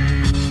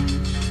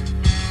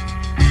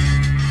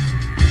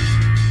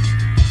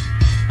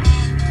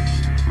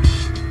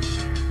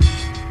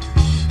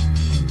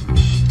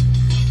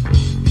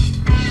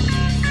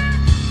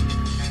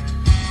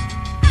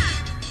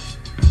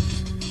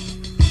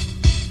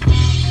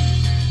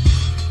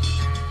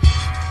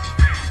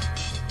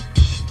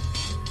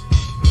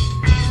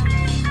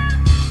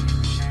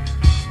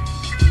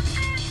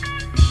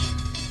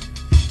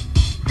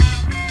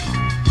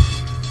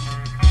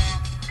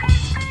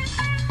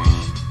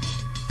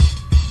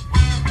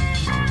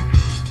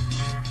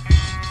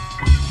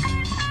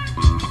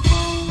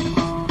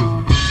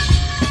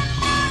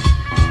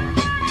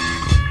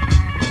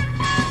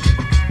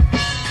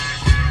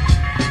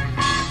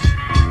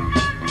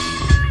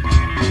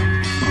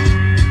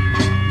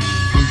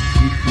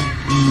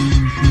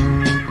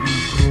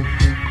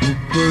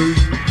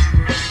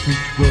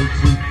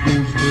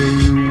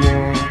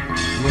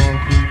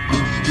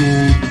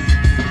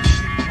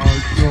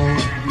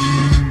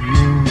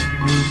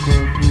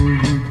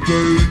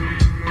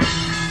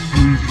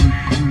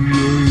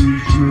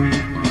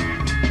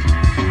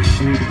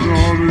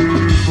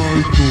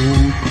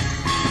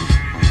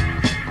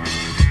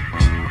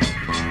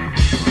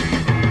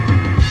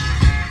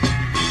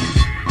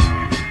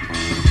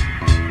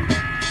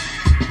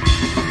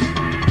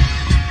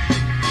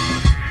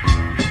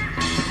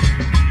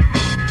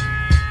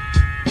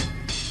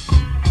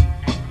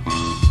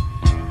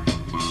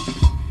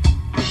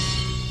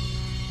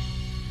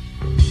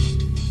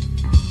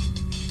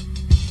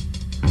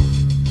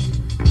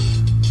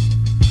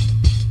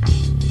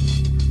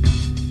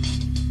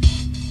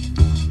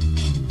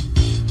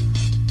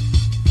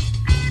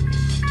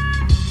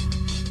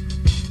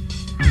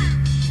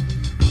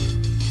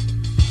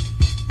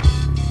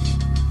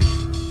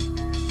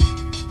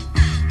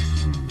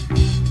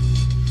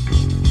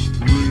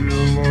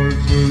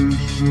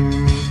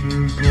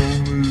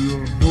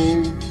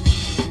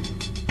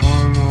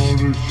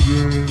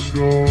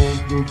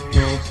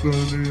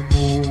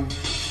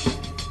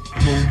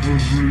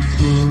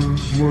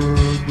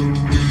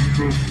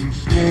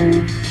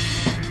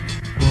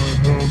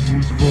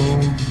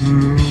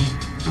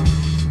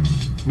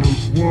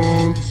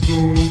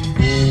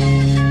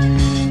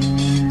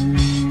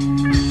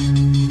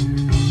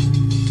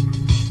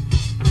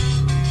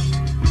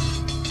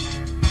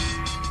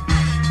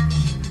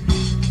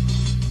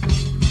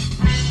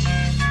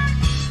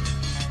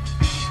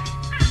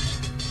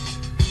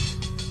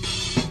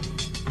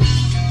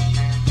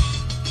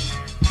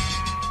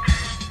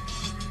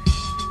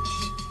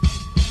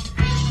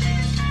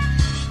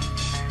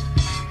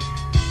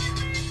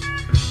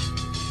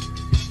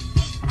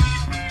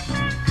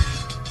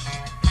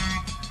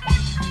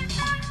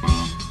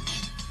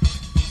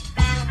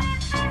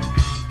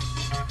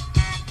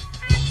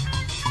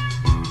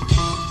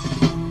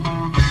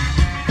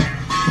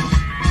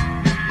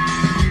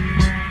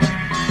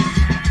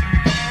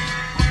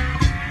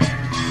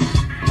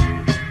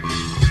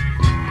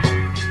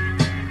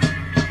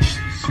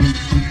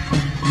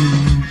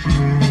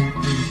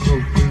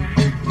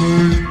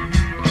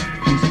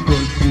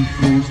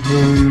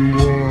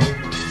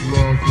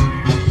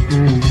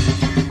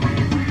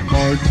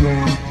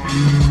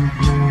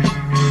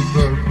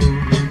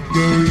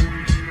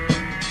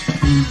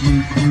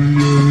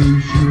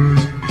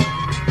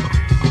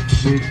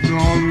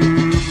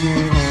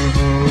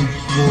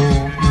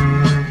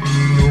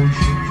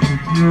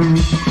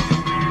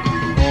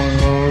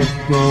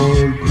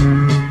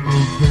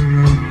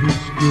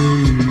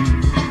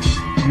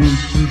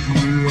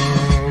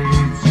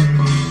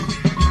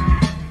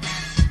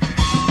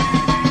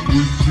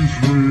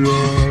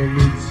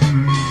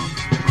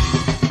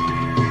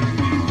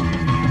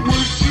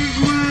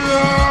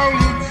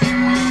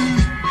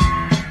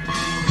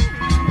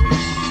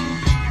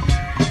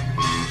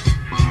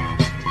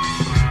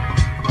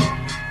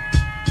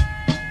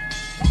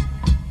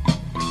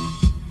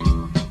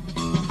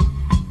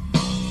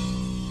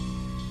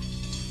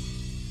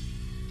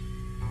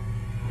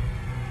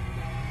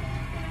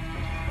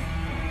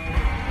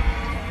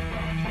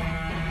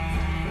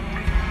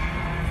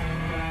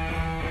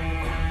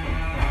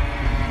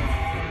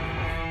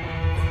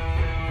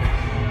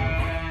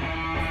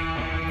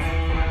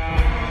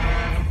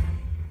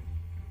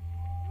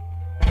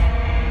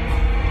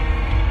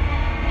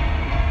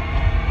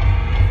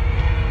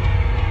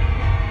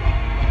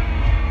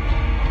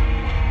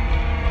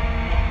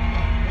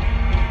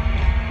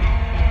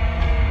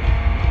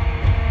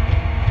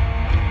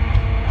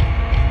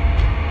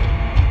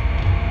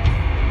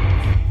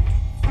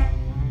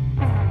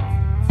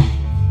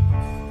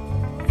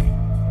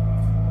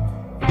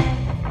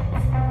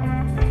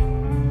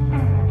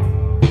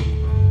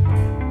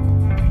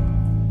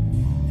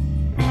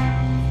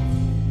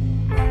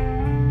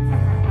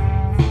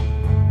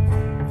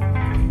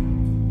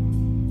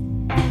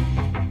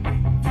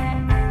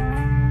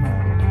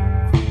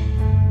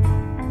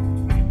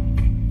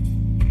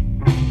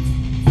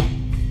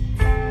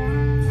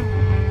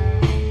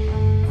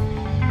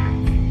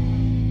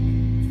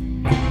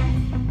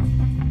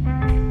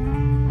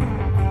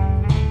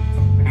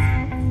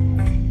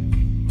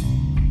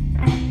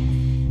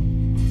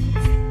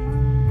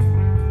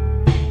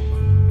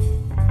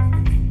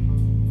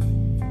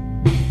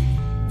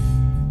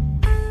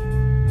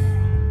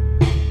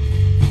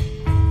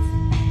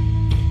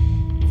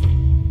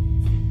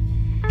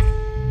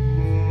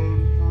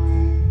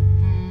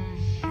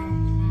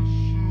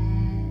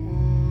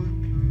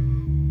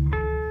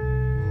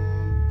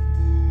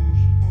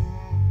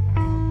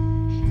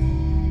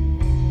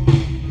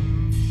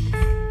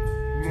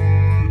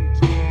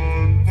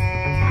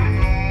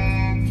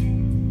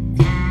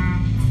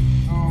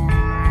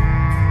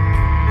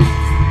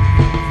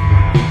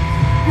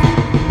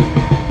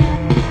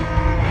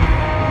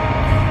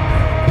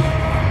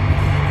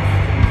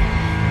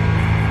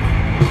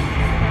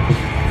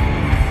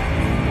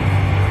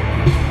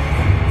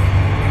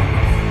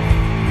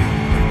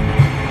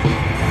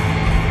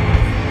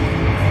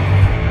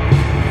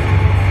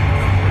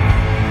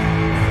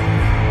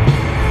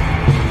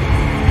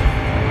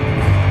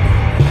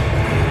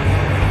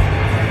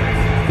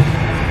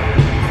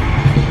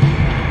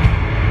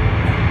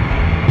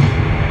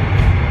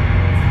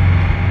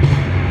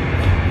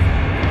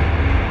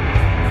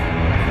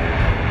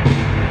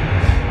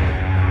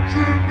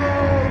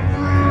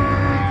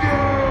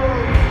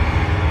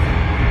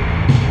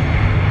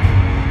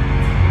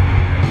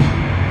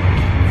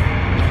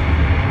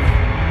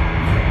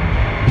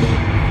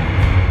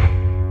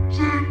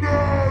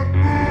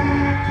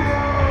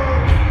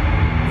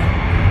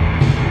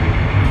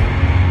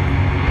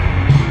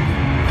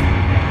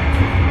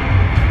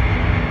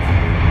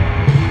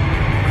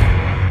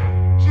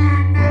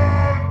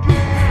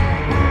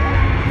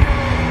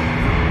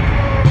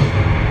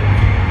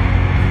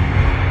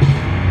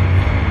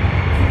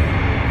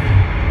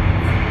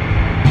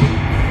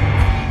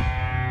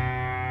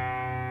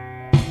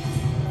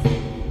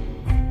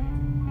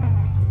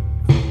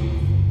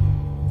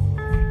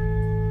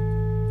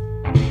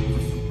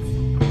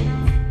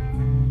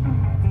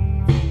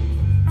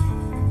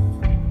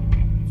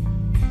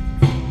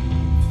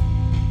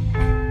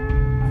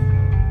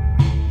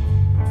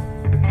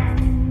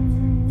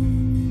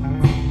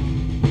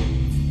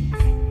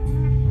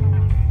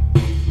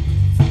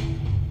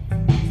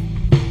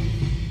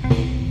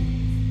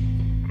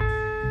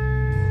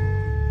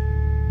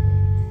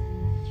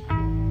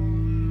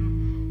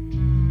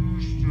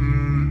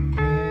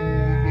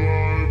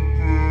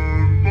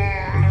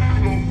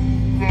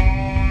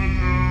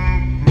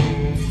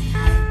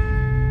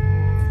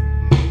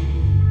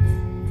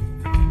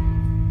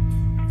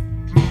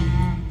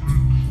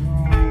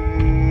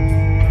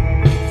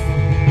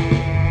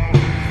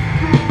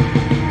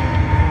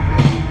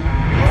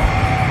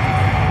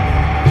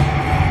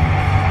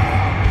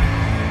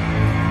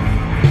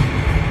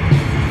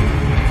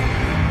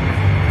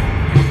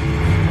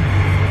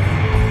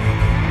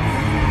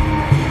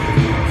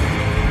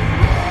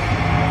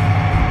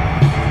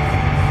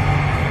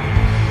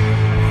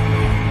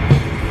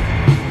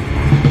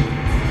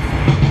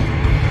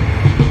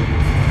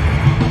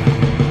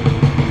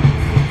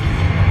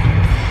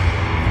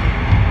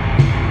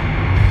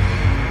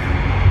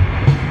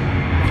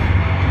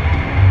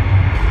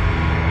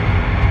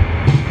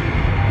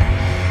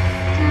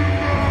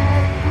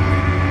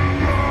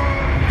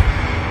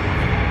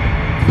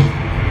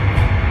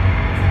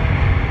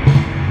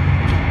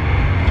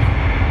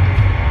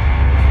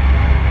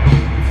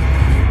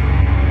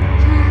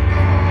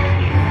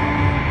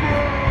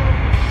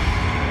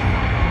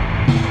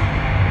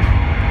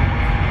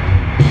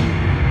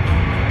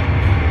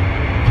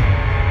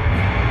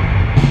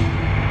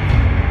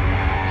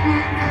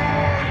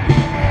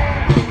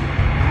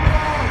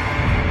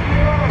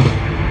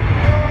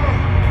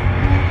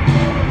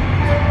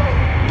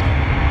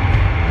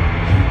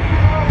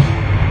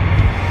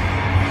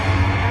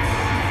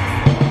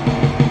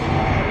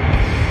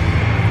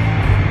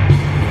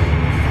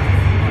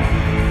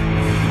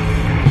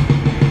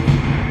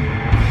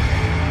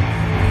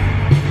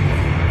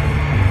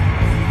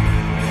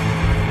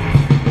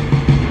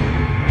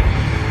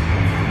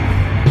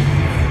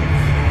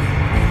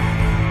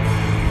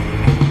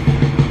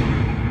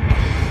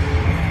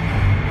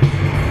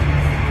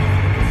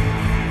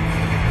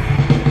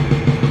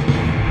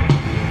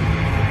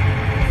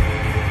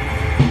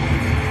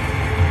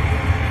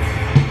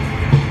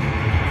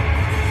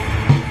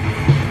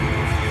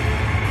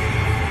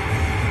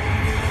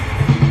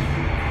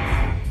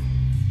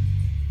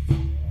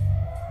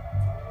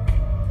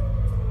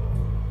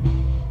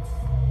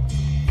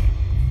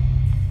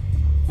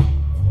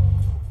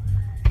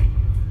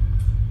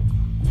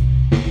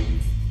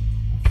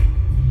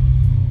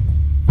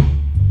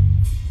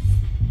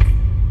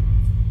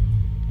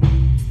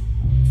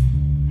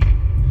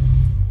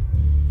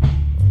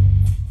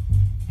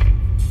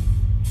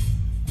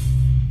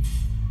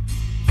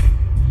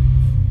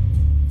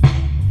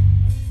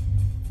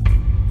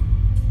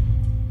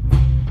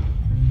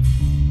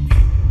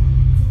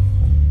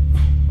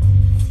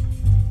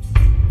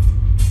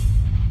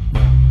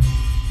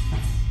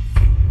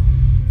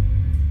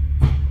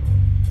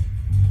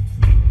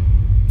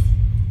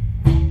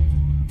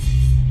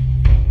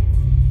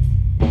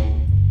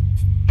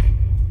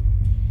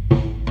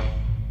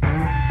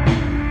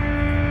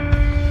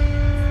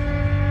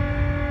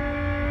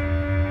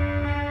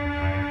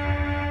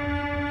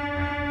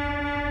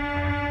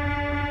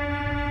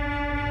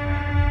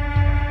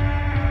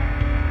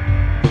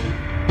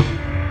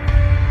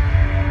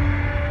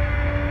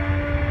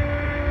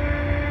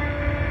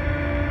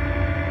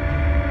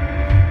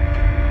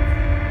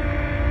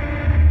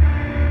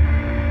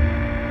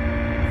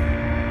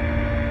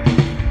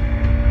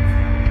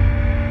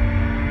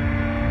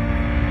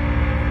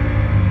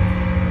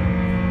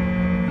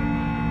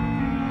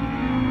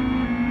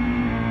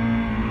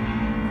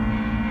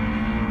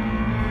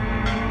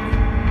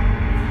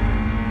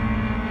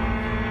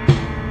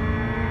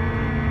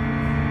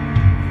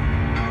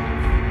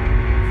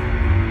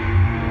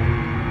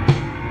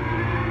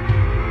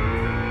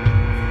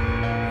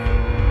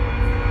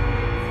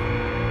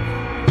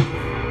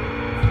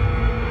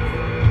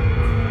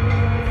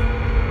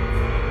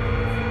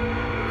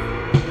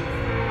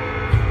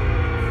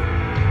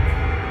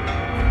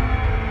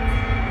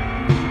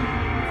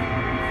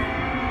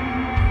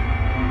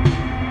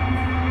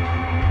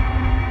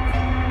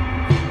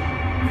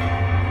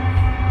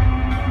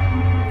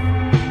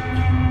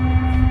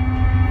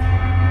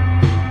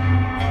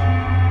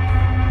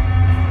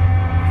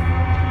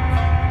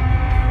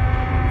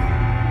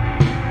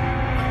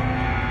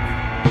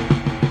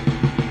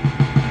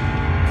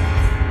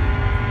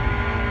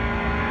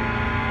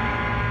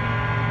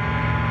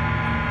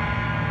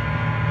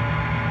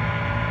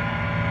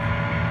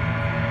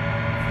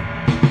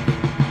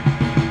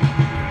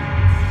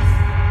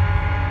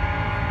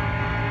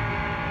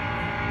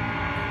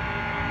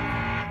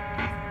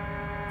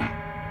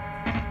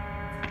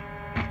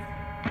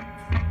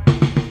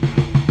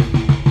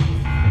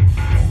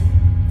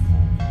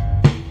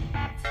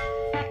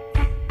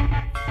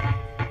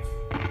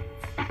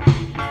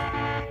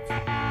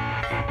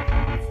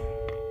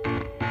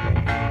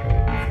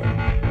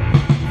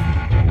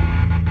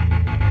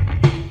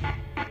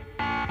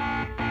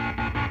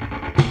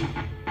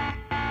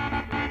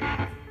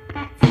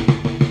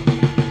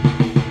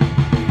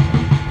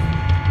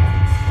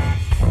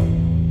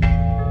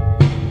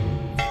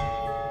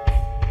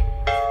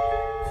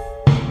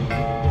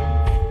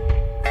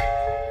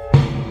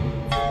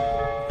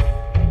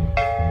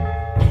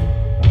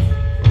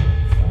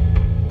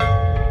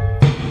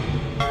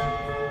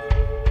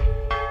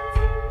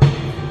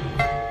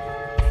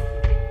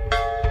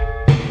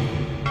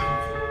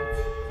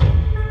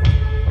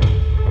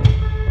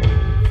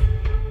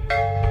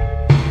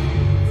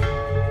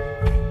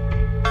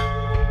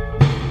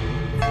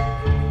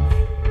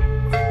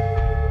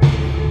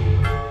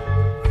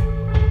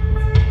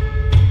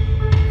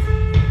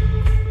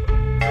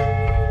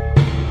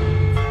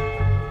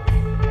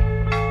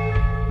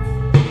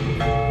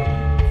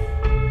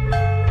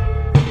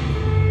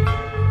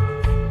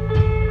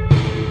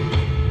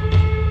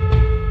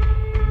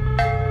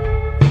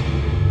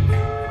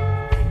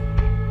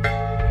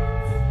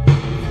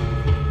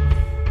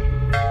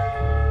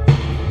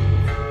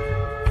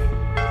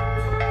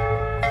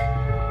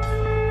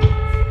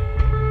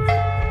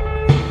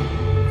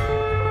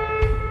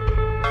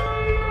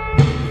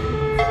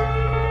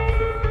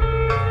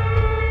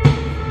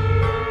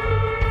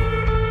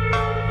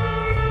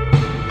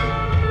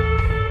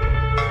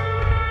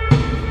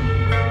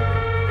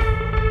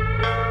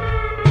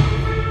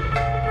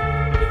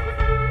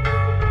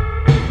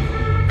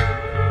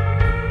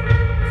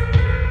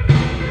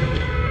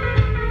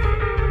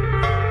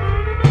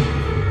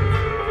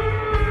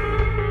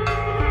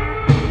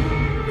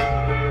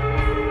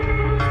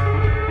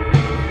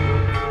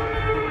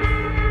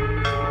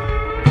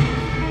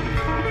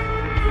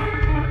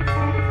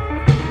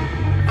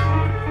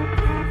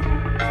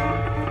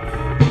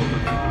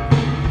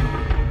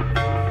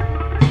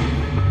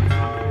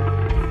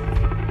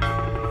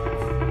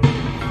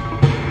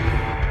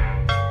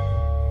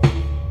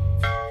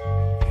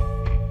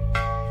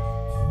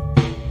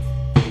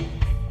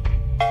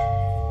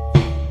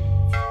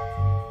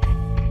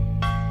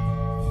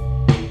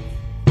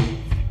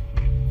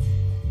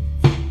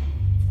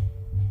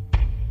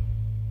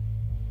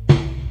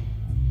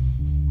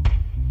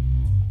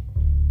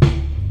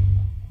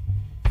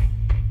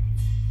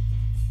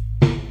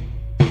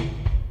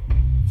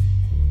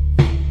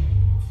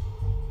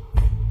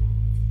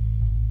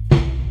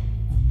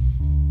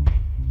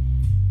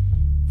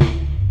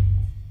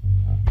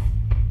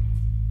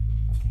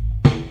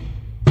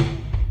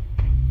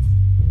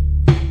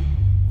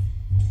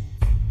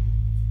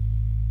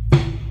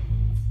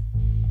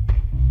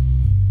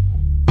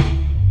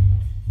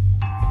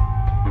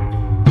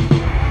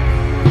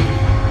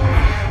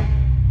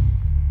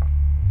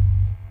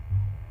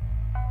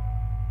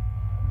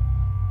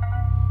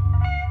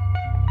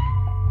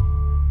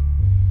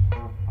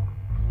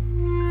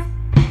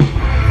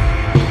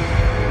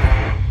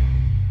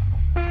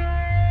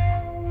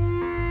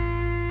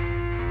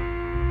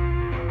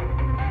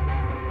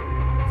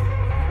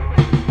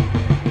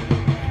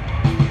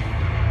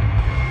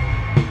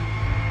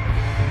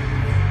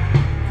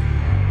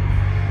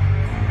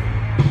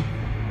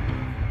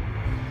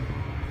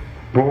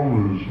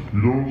 You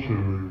don't say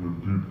anything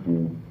that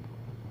people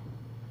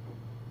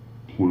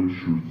place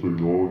your thing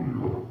on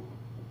you.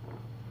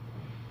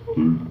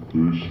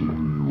 They say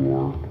who you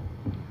are.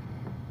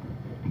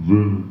 But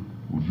then,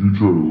 if you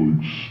try to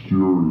like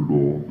steer it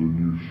all, then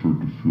you start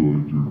to feel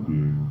like you're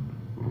being,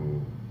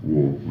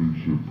 well, at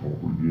least it's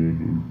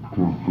propaganda. It's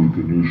like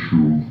an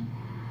issue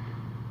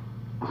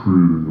of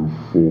creating a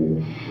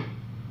false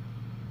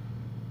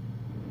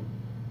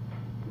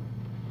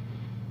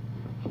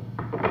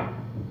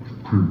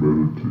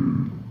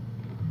premeditated.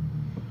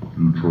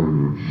 You're trying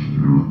to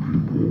steer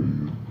people.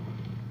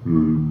 Yeah,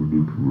 you're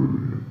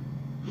manipulating it.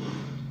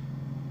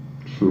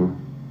 So.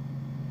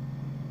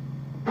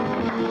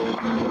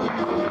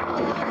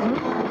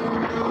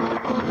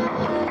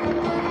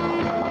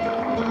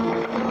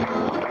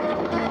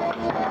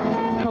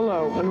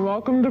 Hello, and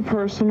welcome to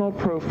Personal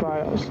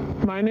Profiles.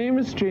 My name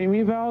is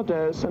Jamie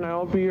Valdez, and I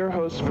will be your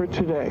host for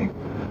today.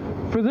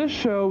 For this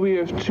show, we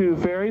have two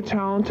very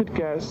talented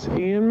guests,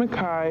 Ian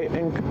Mackay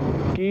and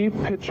Guy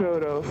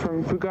Picciotto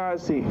from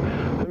Fugazi,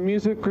 a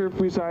music group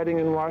residing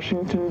in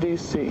Washington,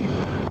 D.C.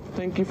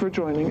 Thank you for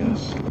joining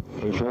us.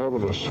 Thanks for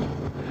having us.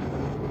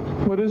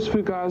 What does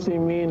Fugazi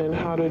mean, and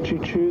how did you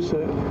choose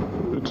it?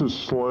 It's a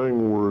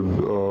slang word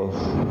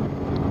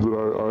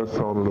that I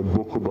found in a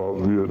book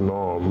about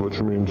Vietnam,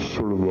 which means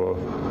sort of a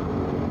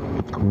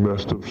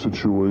messed up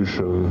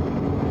situation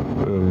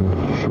in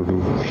sort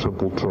of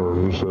simple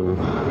terms, and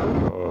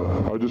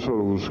I just thought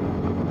it was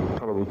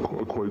kind of a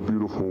quite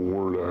beautiful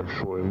word,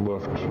 actually, and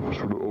left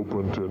sort of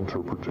open to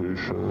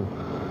interpretation.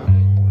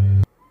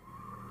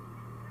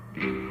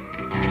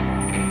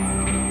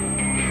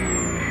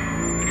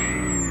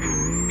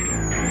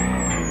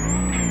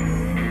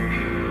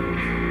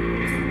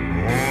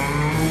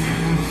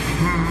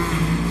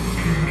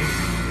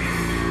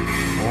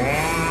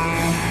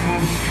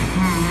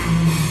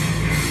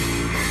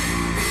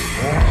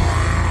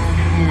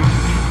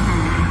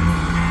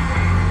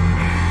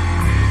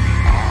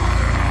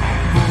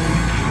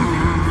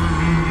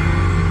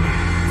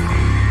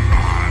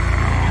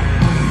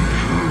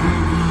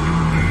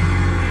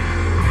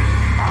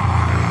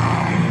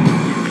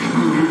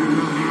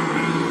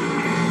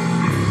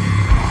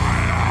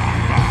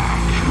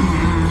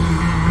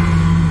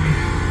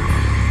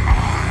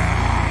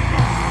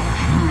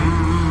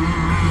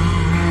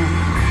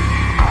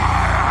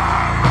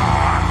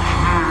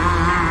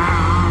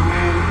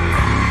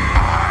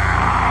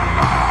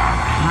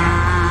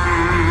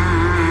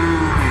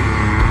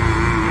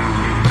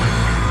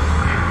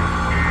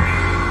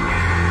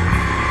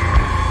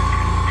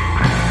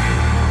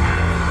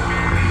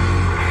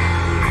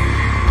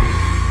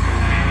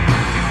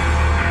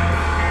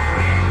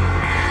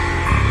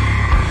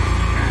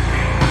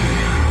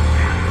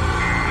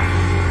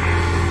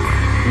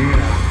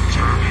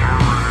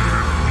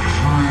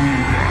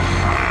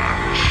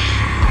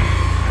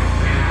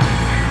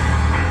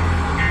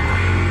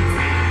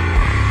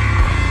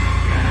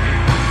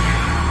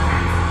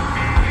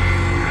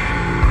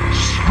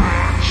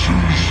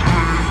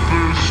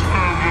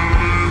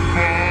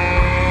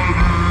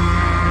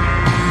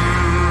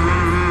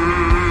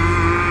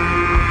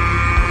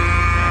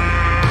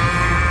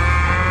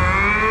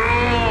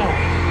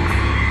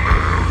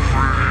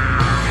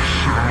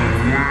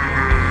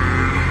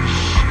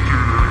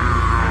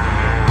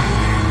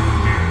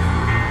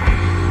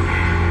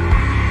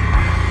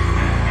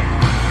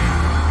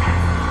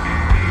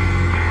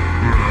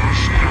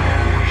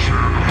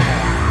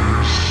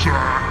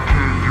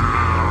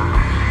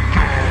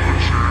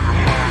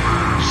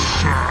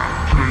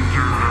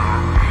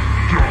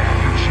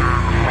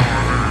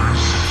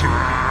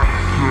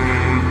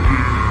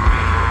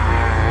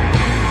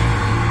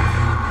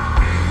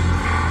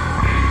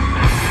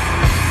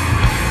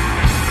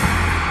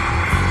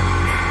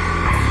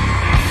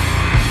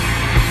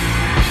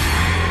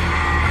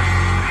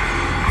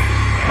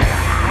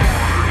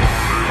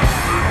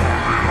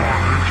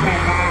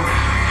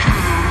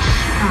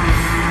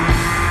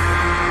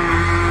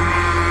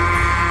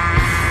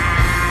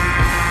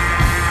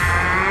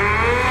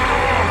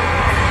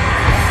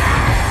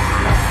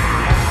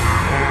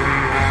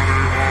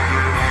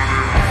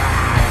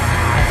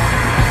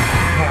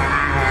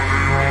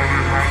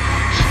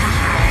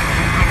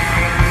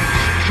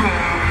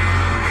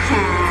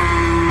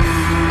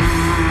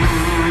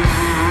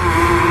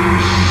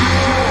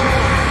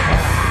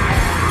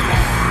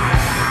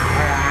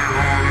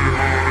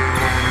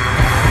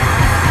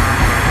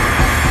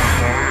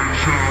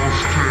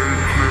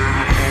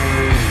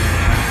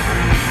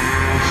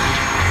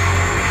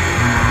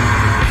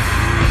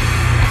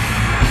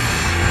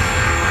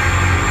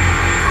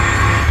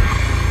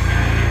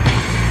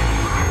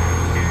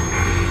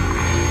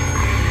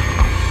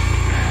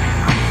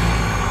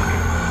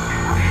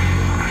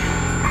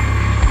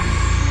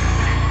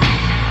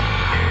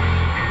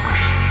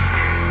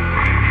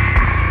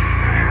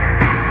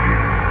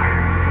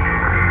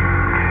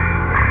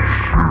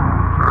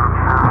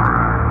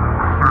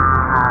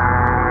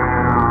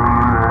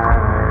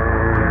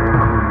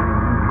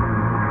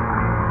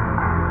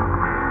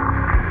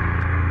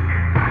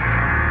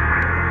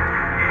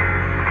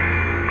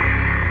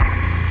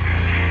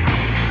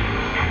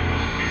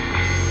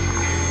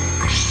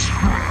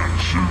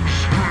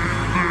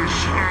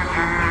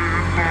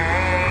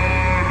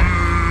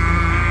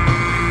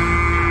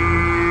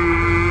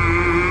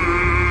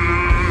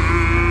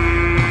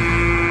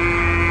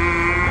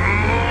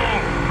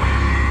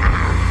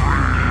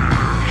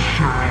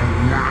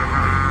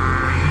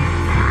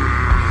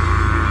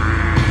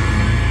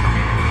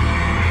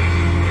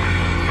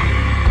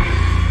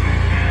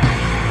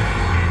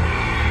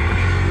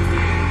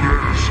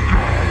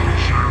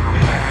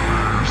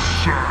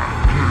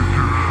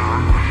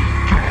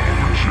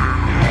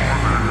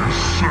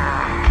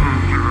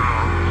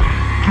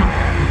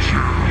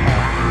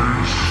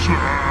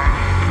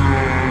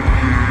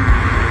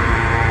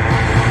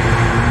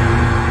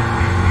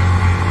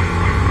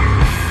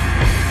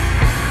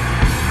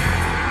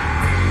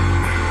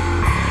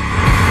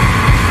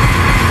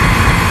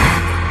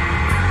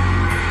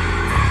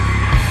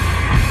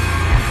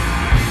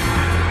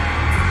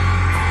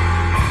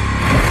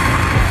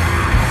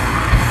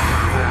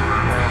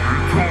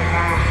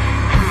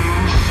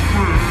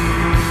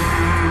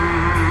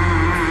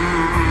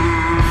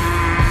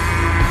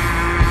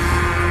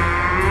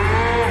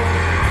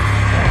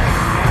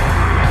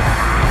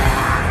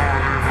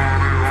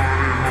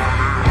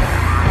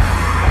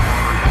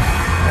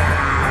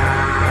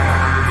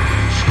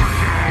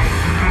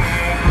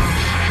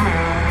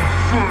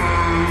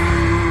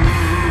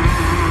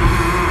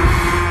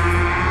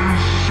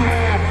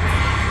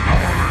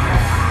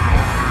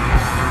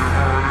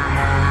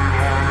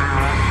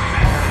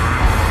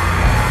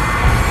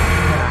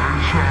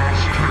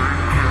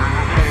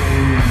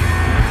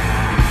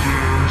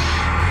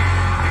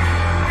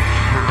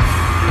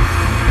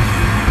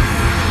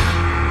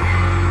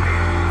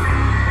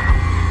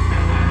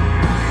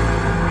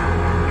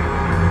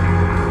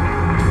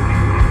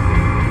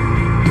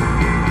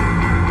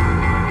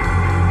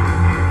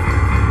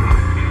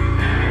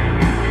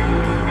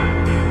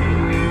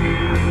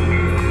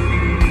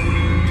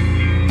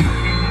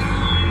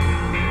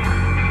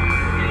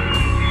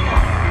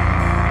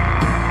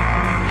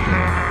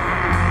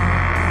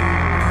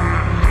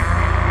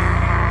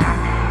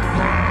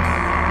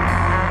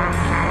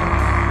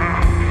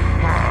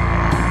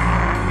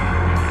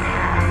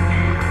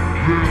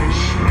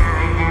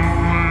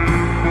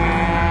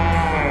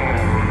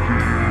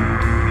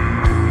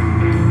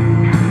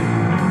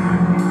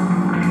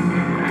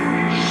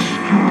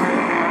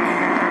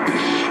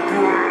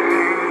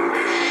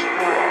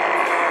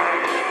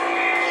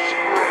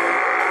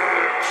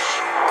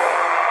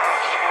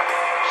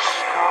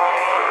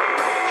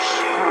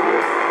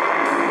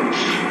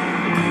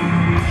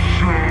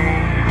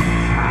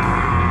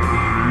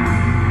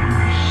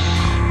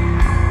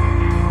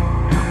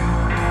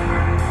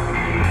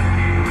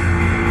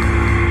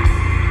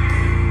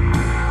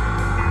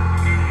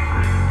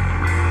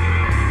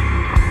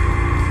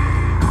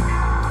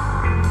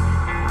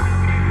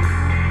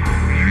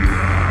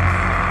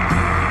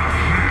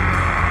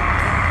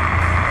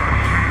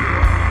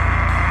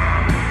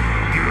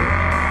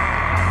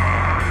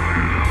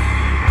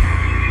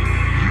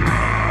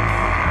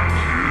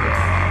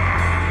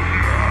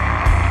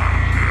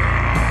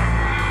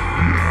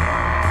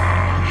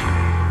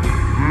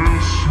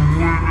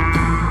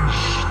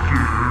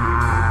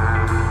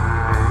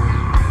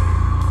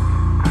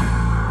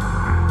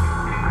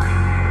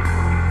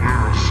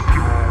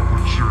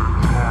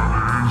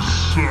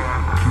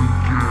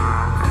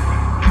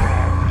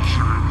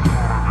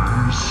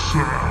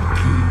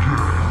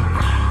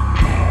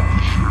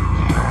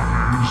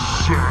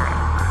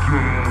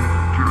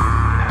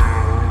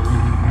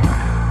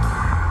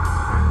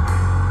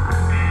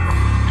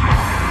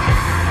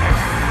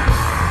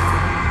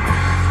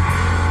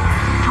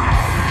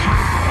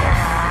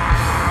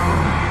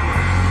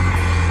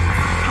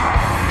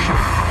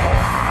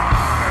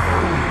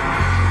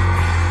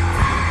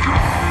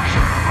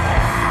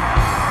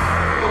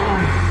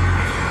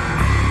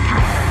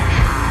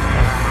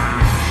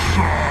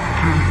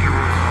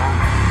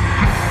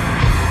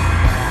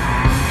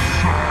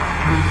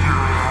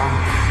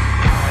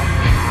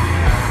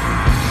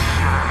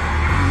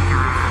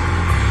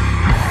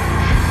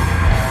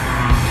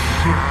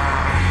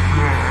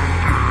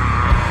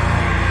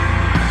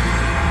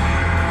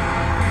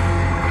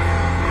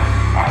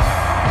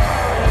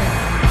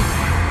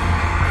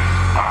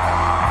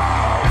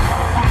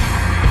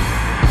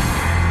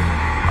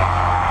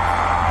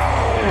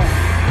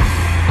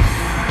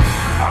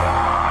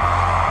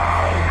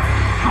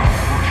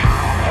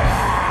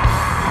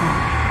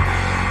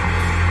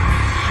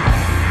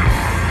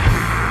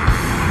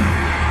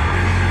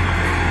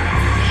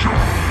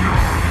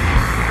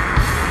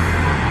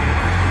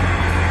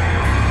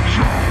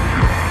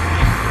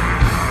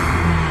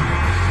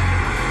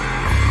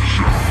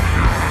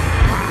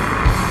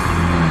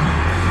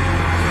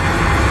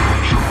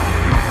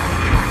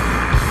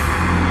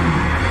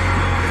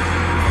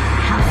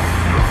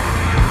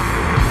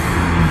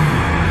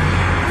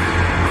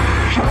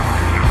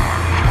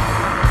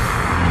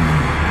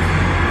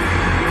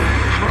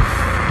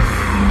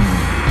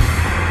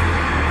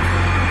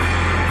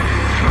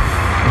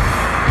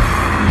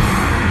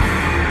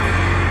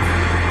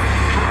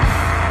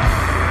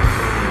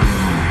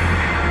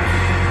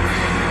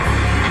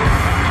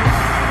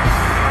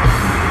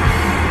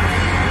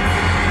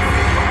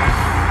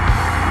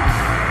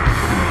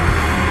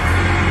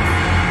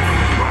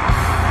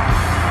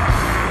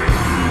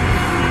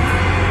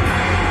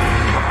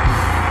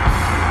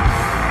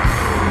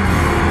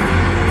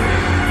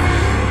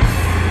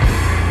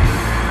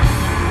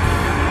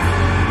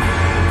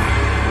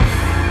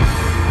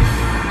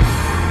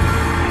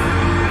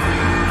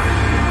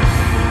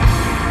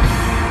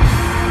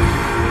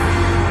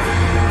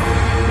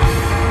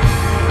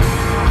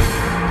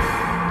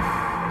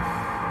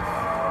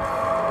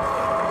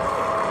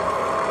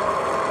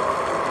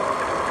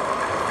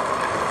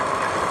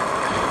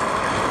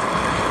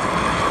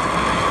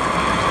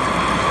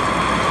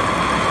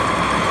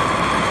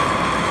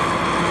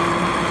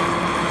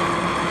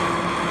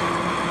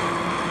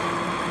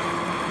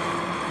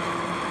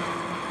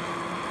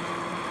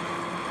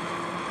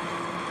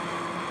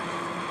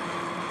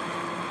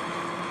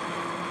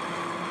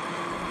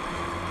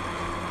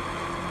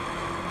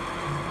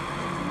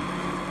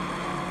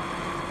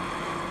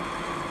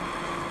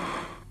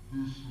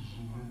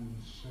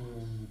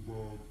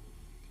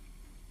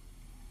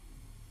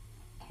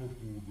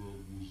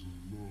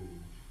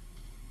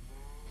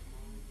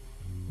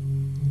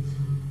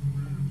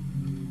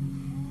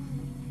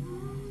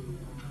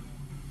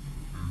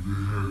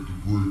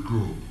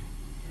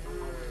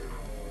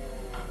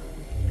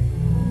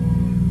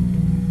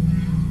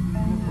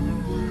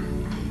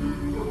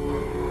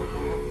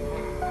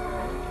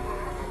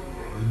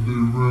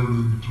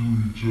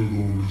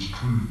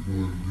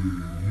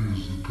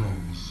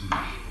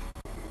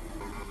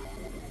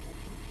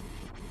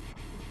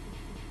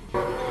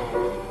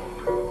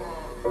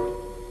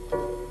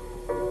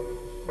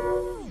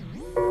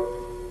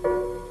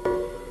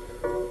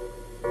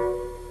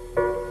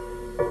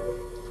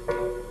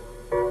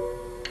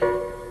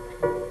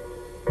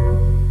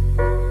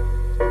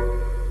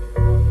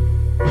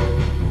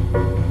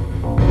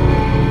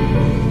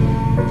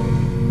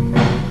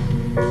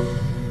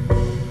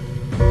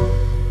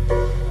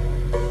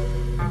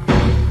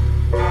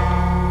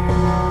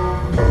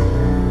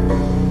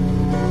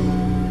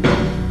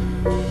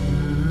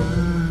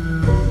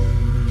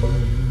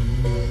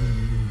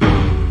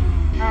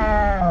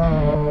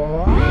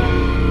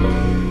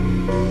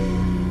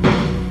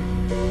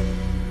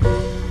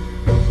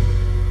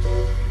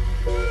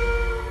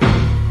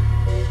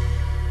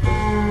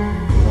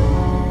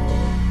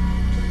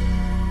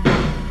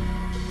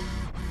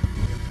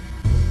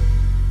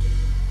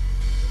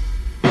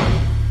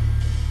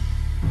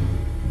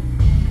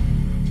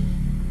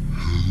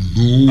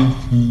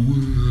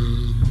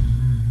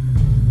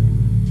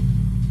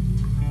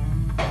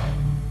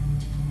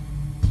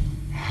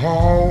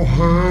 How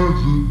has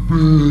it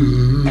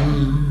been?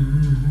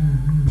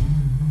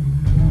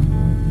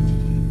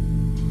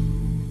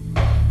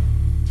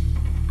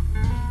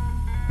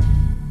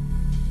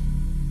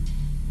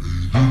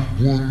 Ain't it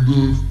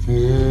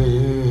wonderful?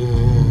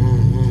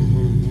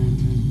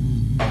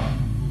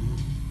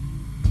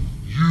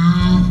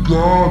 You've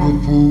got a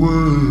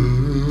friend.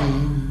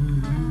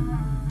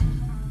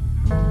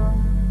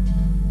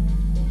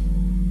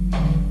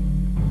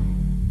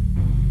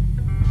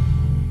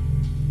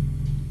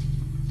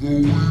 Though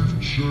we've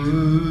changed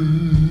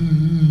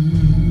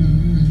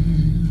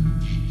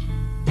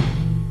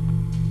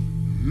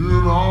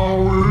in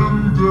our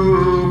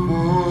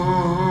endeavors,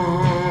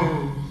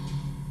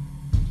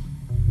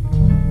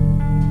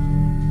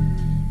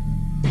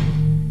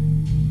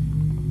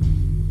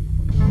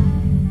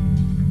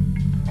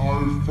 I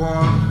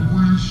find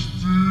we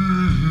still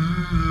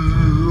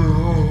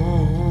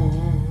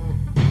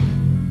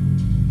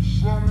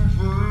some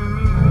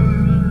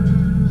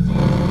things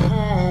in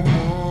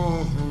common.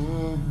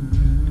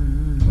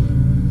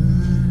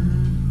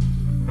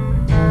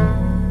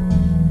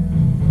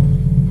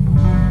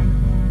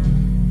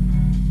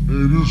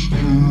 It is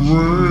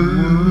strange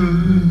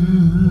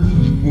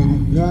but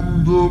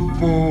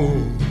wonderful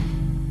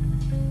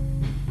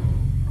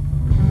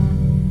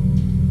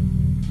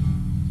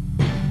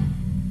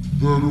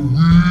that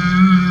we're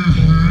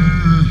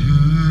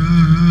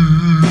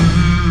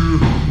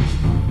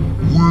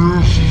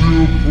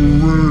still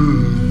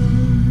friends.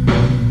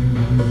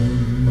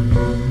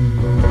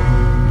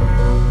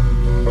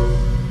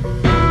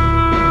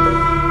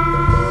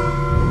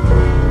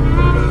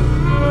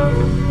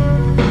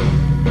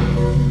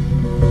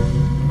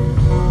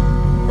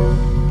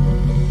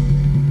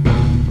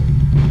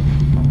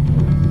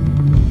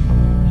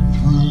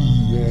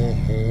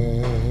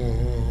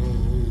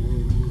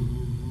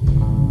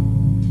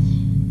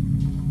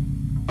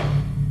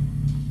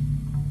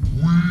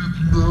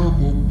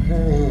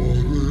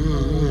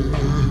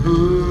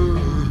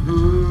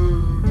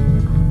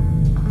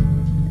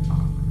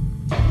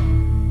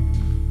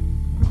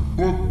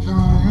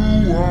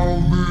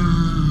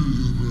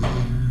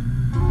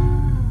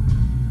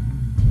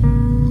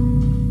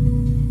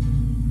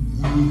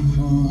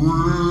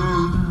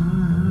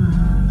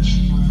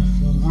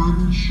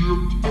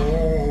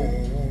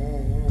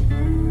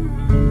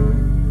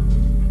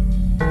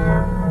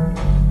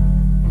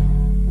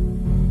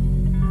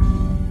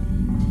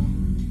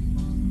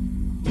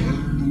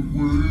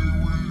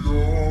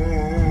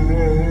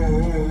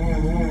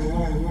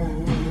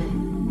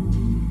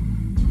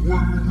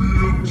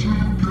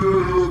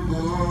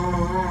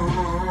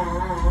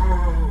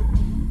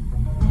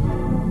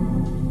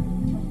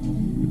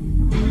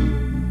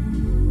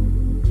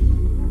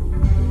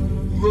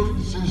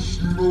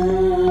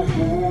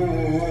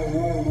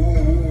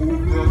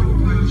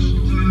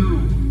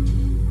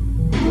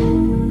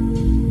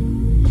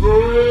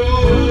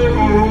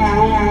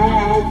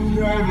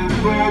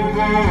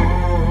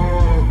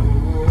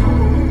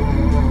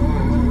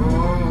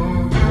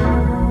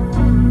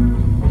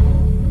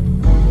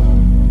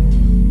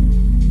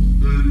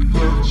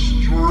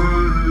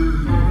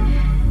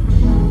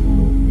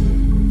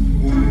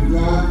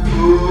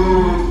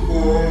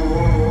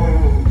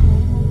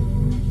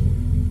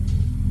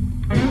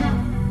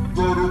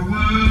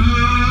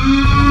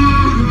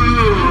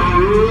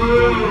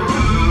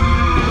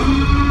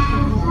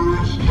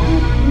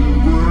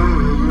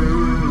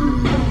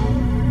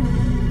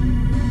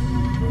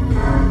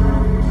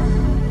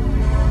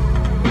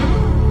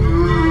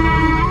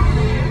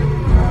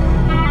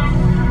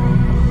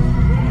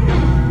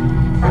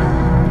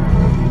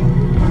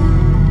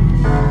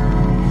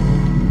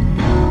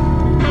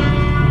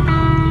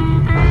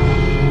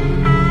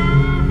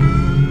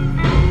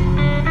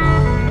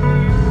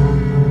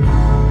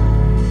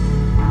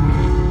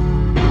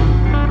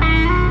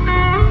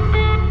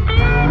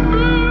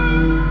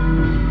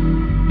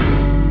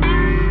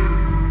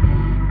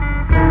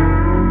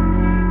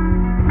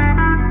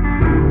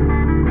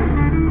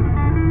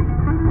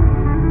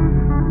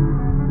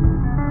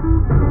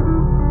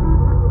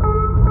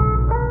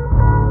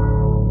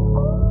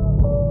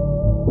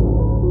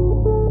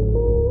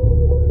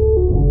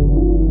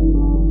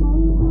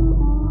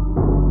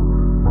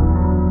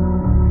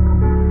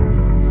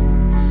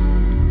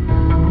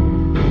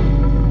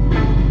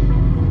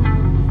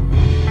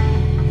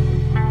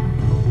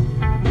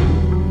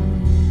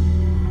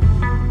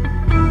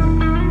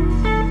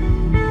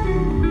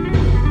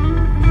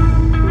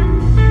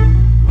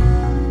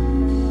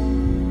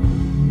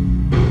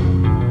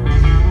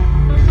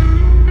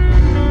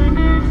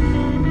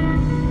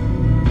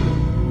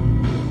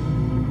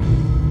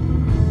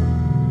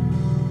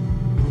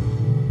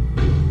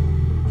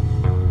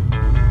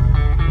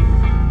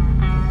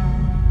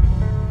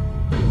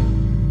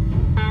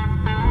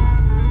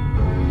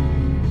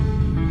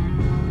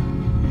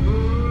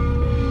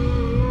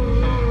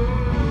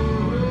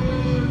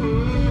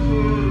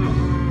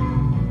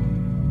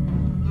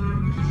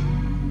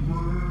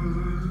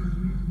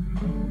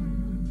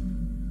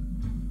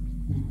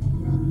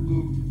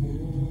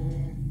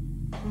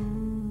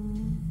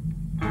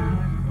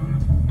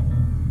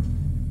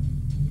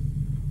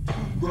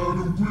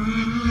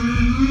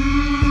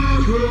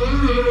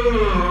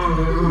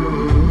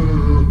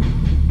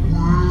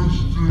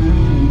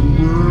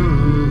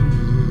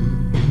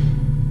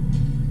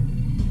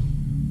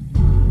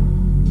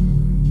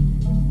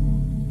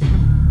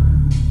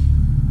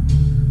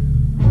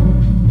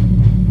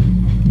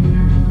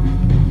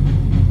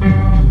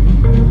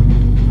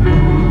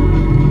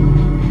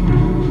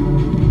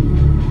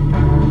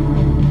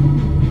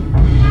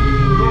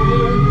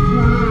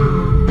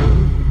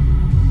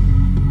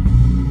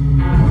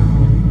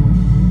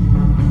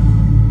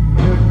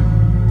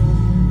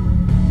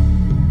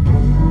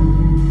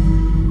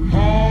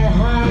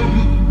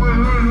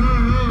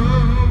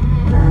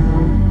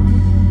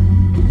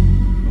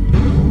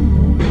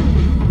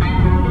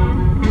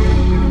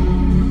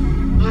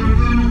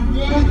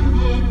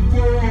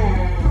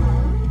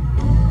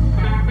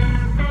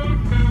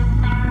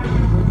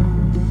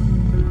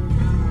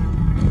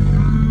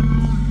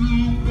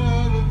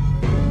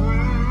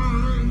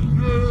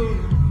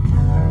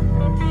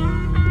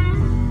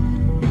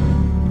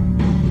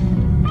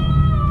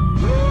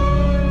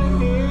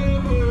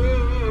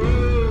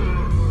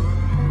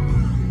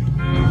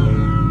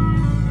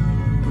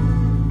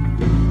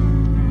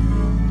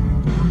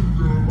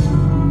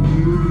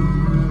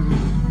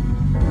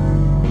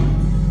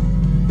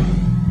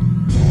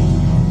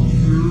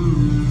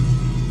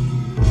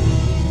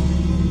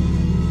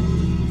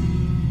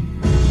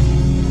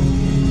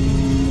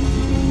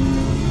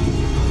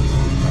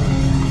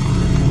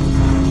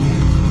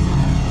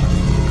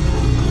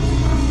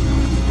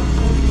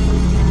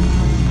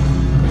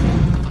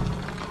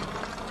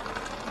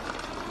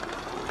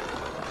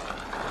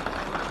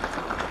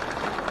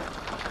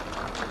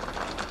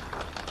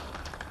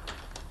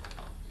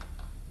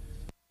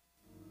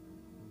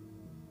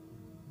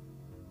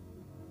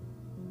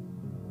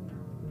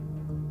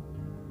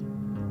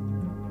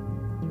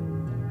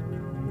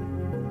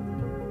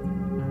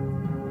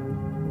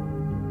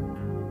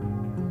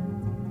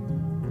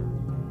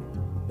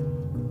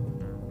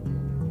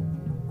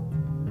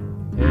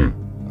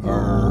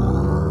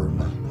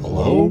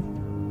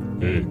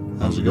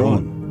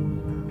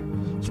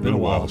 been a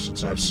while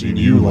since I've seen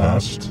you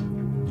last.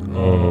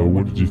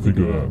 What did you think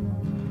of that?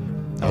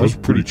 That was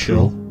pretty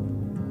chill.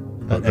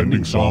 That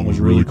ending song was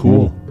really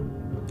cool.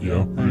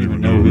 Yeah? I didn't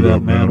even know who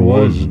that man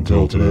was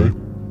until today.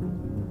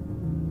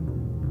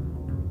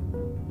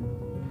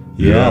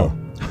 Yeah.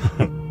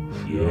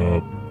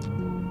 Yeah.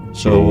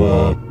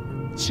 So,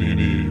 see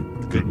any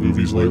good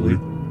movies lately?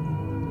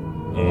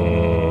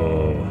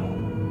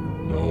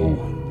 No.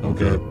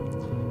 Okay.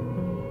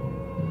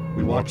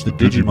 We watched the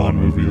Digimon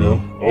movie,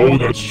 though. Oh,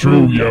 that's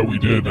true. Yeah, we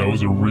did. That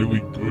was a really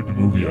good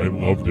movie. I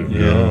loved it.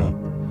 Yeah.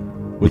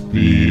 With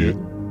the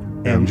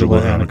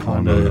Angela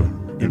Anaconda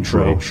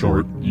intro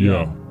short.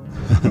 Yeah.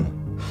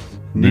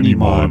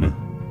 Ninimon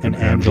and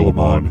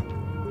Angelamon.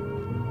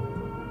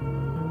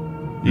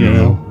 You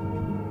know?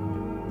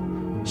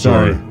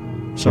 Sorry,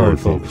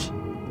 folks.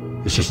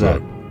 It's just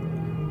that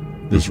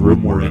this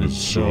room we're in is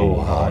so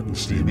hot and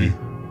steamy.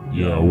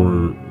 Yeah,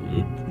 we're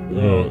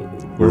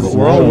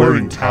all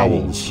wearing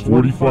towels.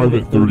 45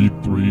 at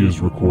 33 is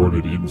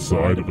recorded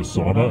inside of a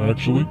sauna,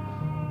 actually.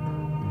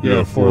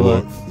 Yeah, for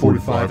the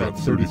 45 at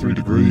 33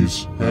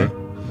 degrees, eh?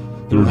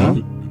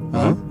 30,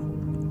 Huh?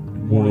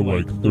 More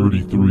like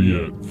 33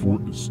 at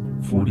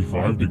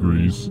 45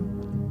 degrees.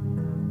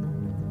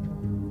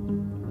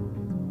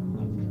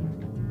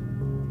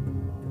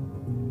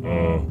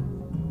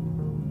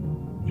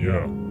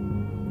 Yeah.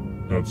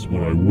 That's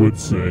what I would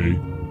say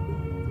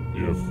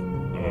if,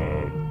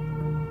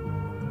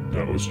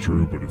 that was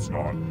true, but it's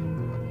not.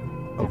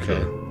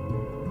 Okay.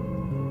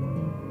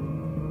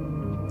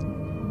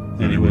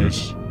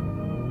 Anyways,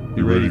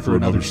 you ready for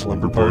another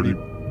slumber party?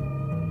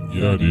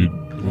 Yeah, dude.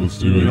 Let's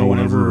do it. You know,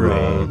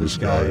 whenever this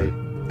guy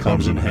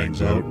comes and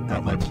hangs out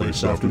at my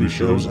place after these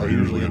shows, I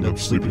usually end up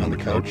sleeping on the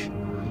couch.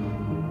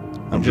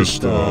 I'm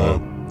just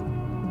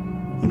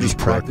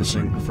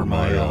practicing for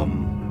my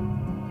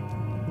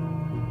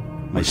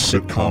my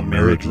sitcom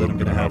marriage that I'm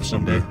gonna have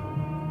someday,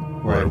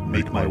 where I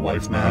make my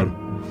wife mad,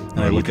 and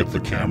I look at the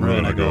camera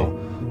and I go,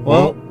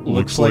 well,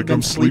 looks like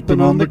I'm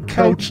sleeping on the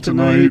couch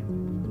tonight.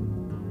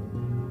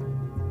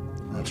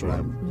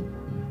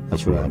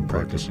 That's what I'm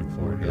practicing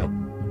for, yep.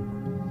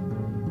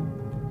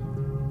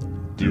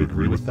 Do you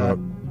agree with that?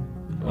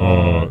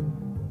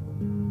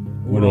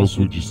 What else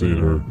would you say to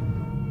her?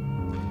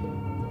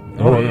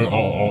 Alright,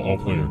 I'll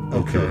play it.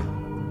 Okay.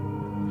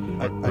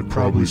 I'd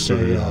probably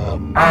say,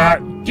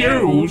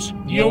 Dooz,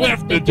 you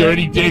left the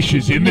dirty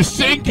dishes in the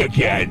sink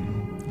again.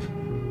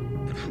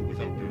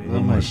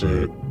 Then I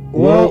say,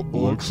 well,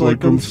 looks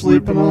like I'm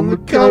sleeping on the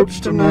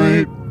couch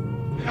tonight.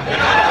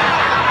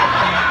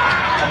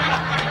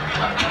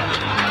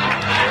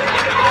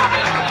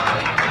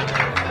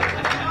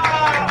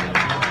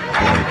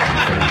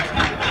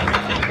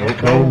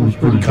 That was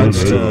pretty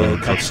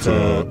good. Cuts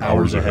to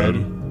hours ahead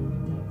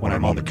when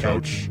I'm on the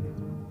couch,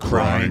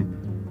 crying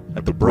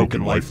at the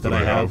broken life that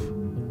I have.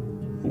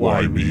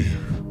 Why me?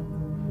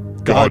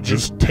 God,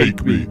 just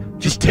take me.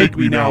 Just take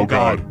me now,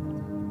 God.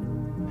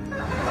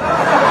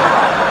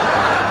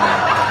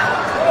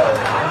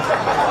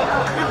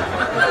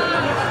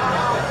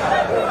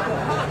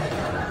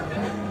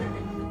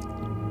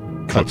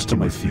 Cuts to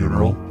my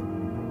funeral.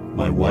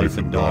 My wife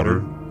and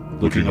daughter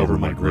looking over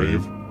my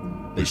grave.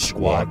 They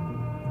squat,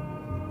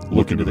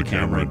 look into the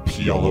camera, and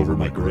pee all over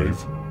my grave.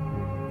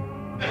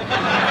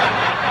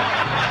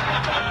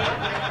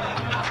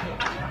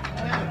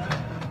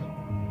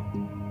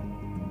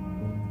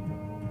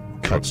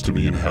 Cuts to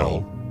me in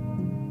hell,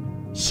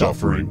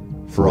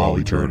 suffering for all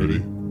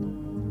eternity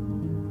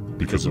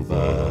because of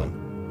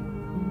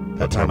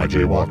that time I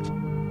jaywalked.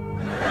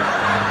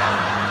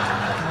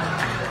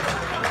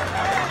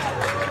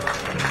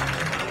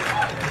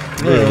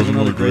 Yeah, it was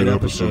another great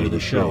episode of the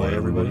show, eh,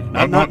 everybody?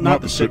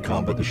 Not the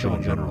sitcom, but the show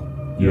in general.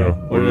 Yeah.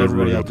 What did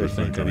everybody out there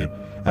think? I mean,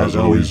 as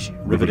always,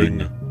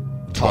 riveting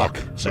talk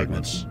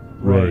segments.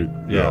 Right.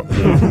 Yeah.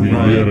 We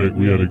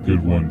had a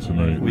good one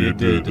tonight. We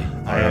did.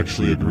 I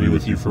actually agree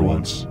with you for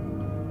once.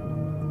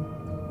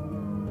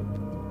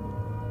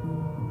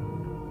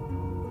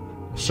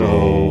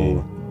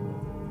 So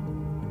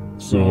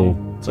it's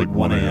like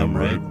 1 a.m.,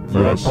 right?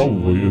 For Yeah, us?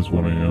 probably is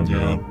 1 a.m.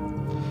 Yeah.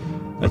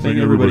 I think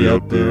everybody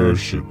out there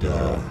should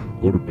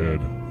Go to bed.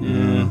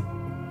 yeah.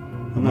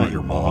 I'm not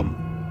your mom,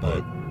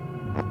 but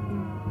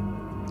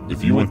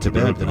if you went to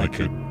bed, then I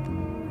could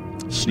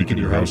sneak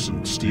into your house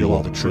and steal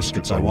all the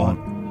Triscuits I want.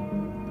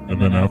 And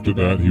then after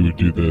that, he would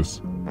do this.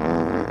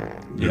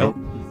 Yep,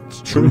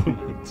 it's true.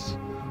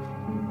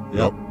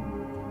 Yep.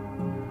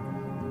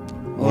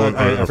 Well,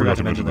 I forgot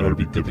to mention that I would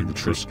be dipping the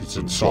Triscuits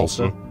in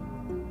salsa.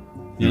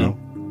 You know?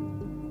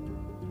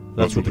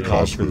 That's what the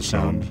cause for the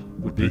sound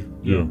would be.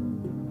 Yeah.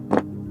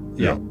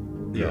 Yeah.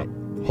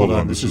 Hold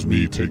on, this is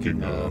me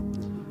taking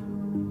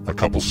a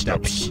couple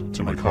steps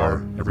to my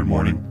car every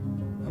morning.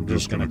 I'm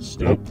just gonna...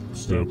 Step.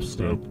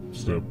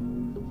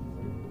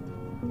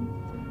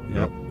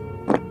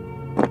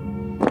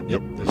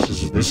 Yep,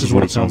 this is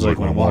what it sounds like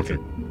when I'm walking.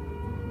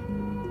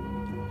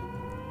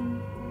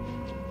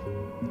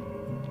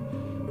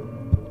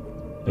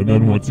 And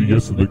then once he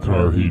gets to the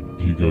car, he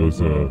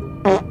goes,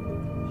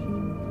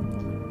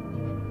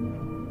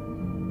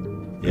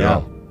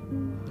 Yeah.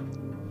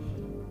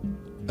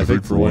 I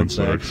think for once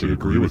I actually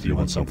agree with you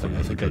on something.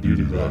 I think I do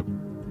that.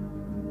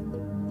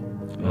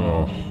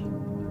 Oh.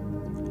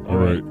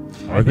 Alright.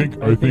 I think,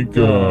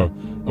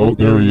 oh,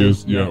 there he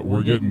is. Yeah,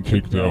 we're getting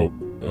kicked out.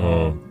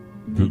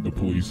 The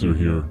police are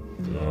here.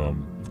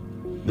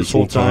 This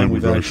whole time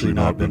we've actually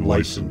not been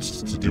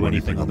licensed to do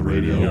anything on the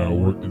radio. Yeah,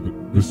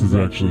 this is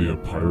actually a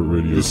pirate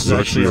radio. This is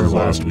actually our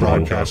last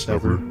broadcast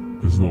ever.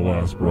 This is the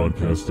last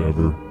broadcast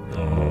ever.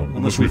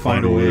 Unless we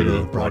find a way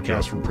to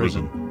broadcast from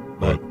prison.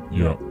 But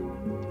yeah.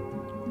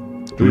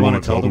 Do we want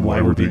to tell them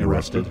why we're being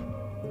arrested?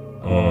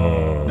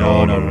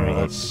 No,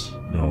 that's...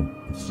 No.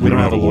 We don't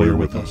have a lawyer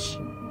with us.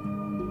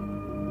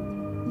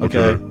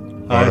 Okay.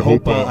 I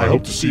hope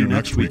to see you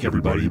next week,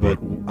 everybody, but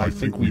I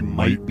think we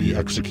might be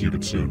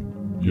executed soon.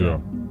 Yeah.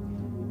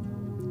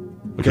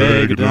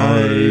 Okay, good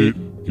night.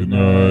 Good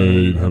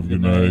night. Have a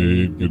good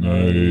night. Good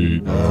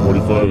night.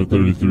 45 and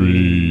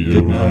 33.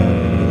 Good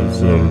night.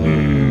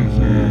 Saturdays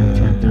at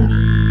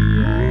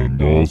 10:30.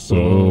 And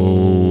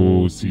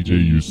also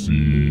CJUC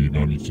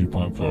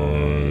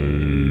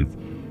 92.5.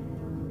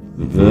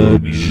 The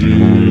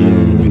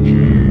Virgin.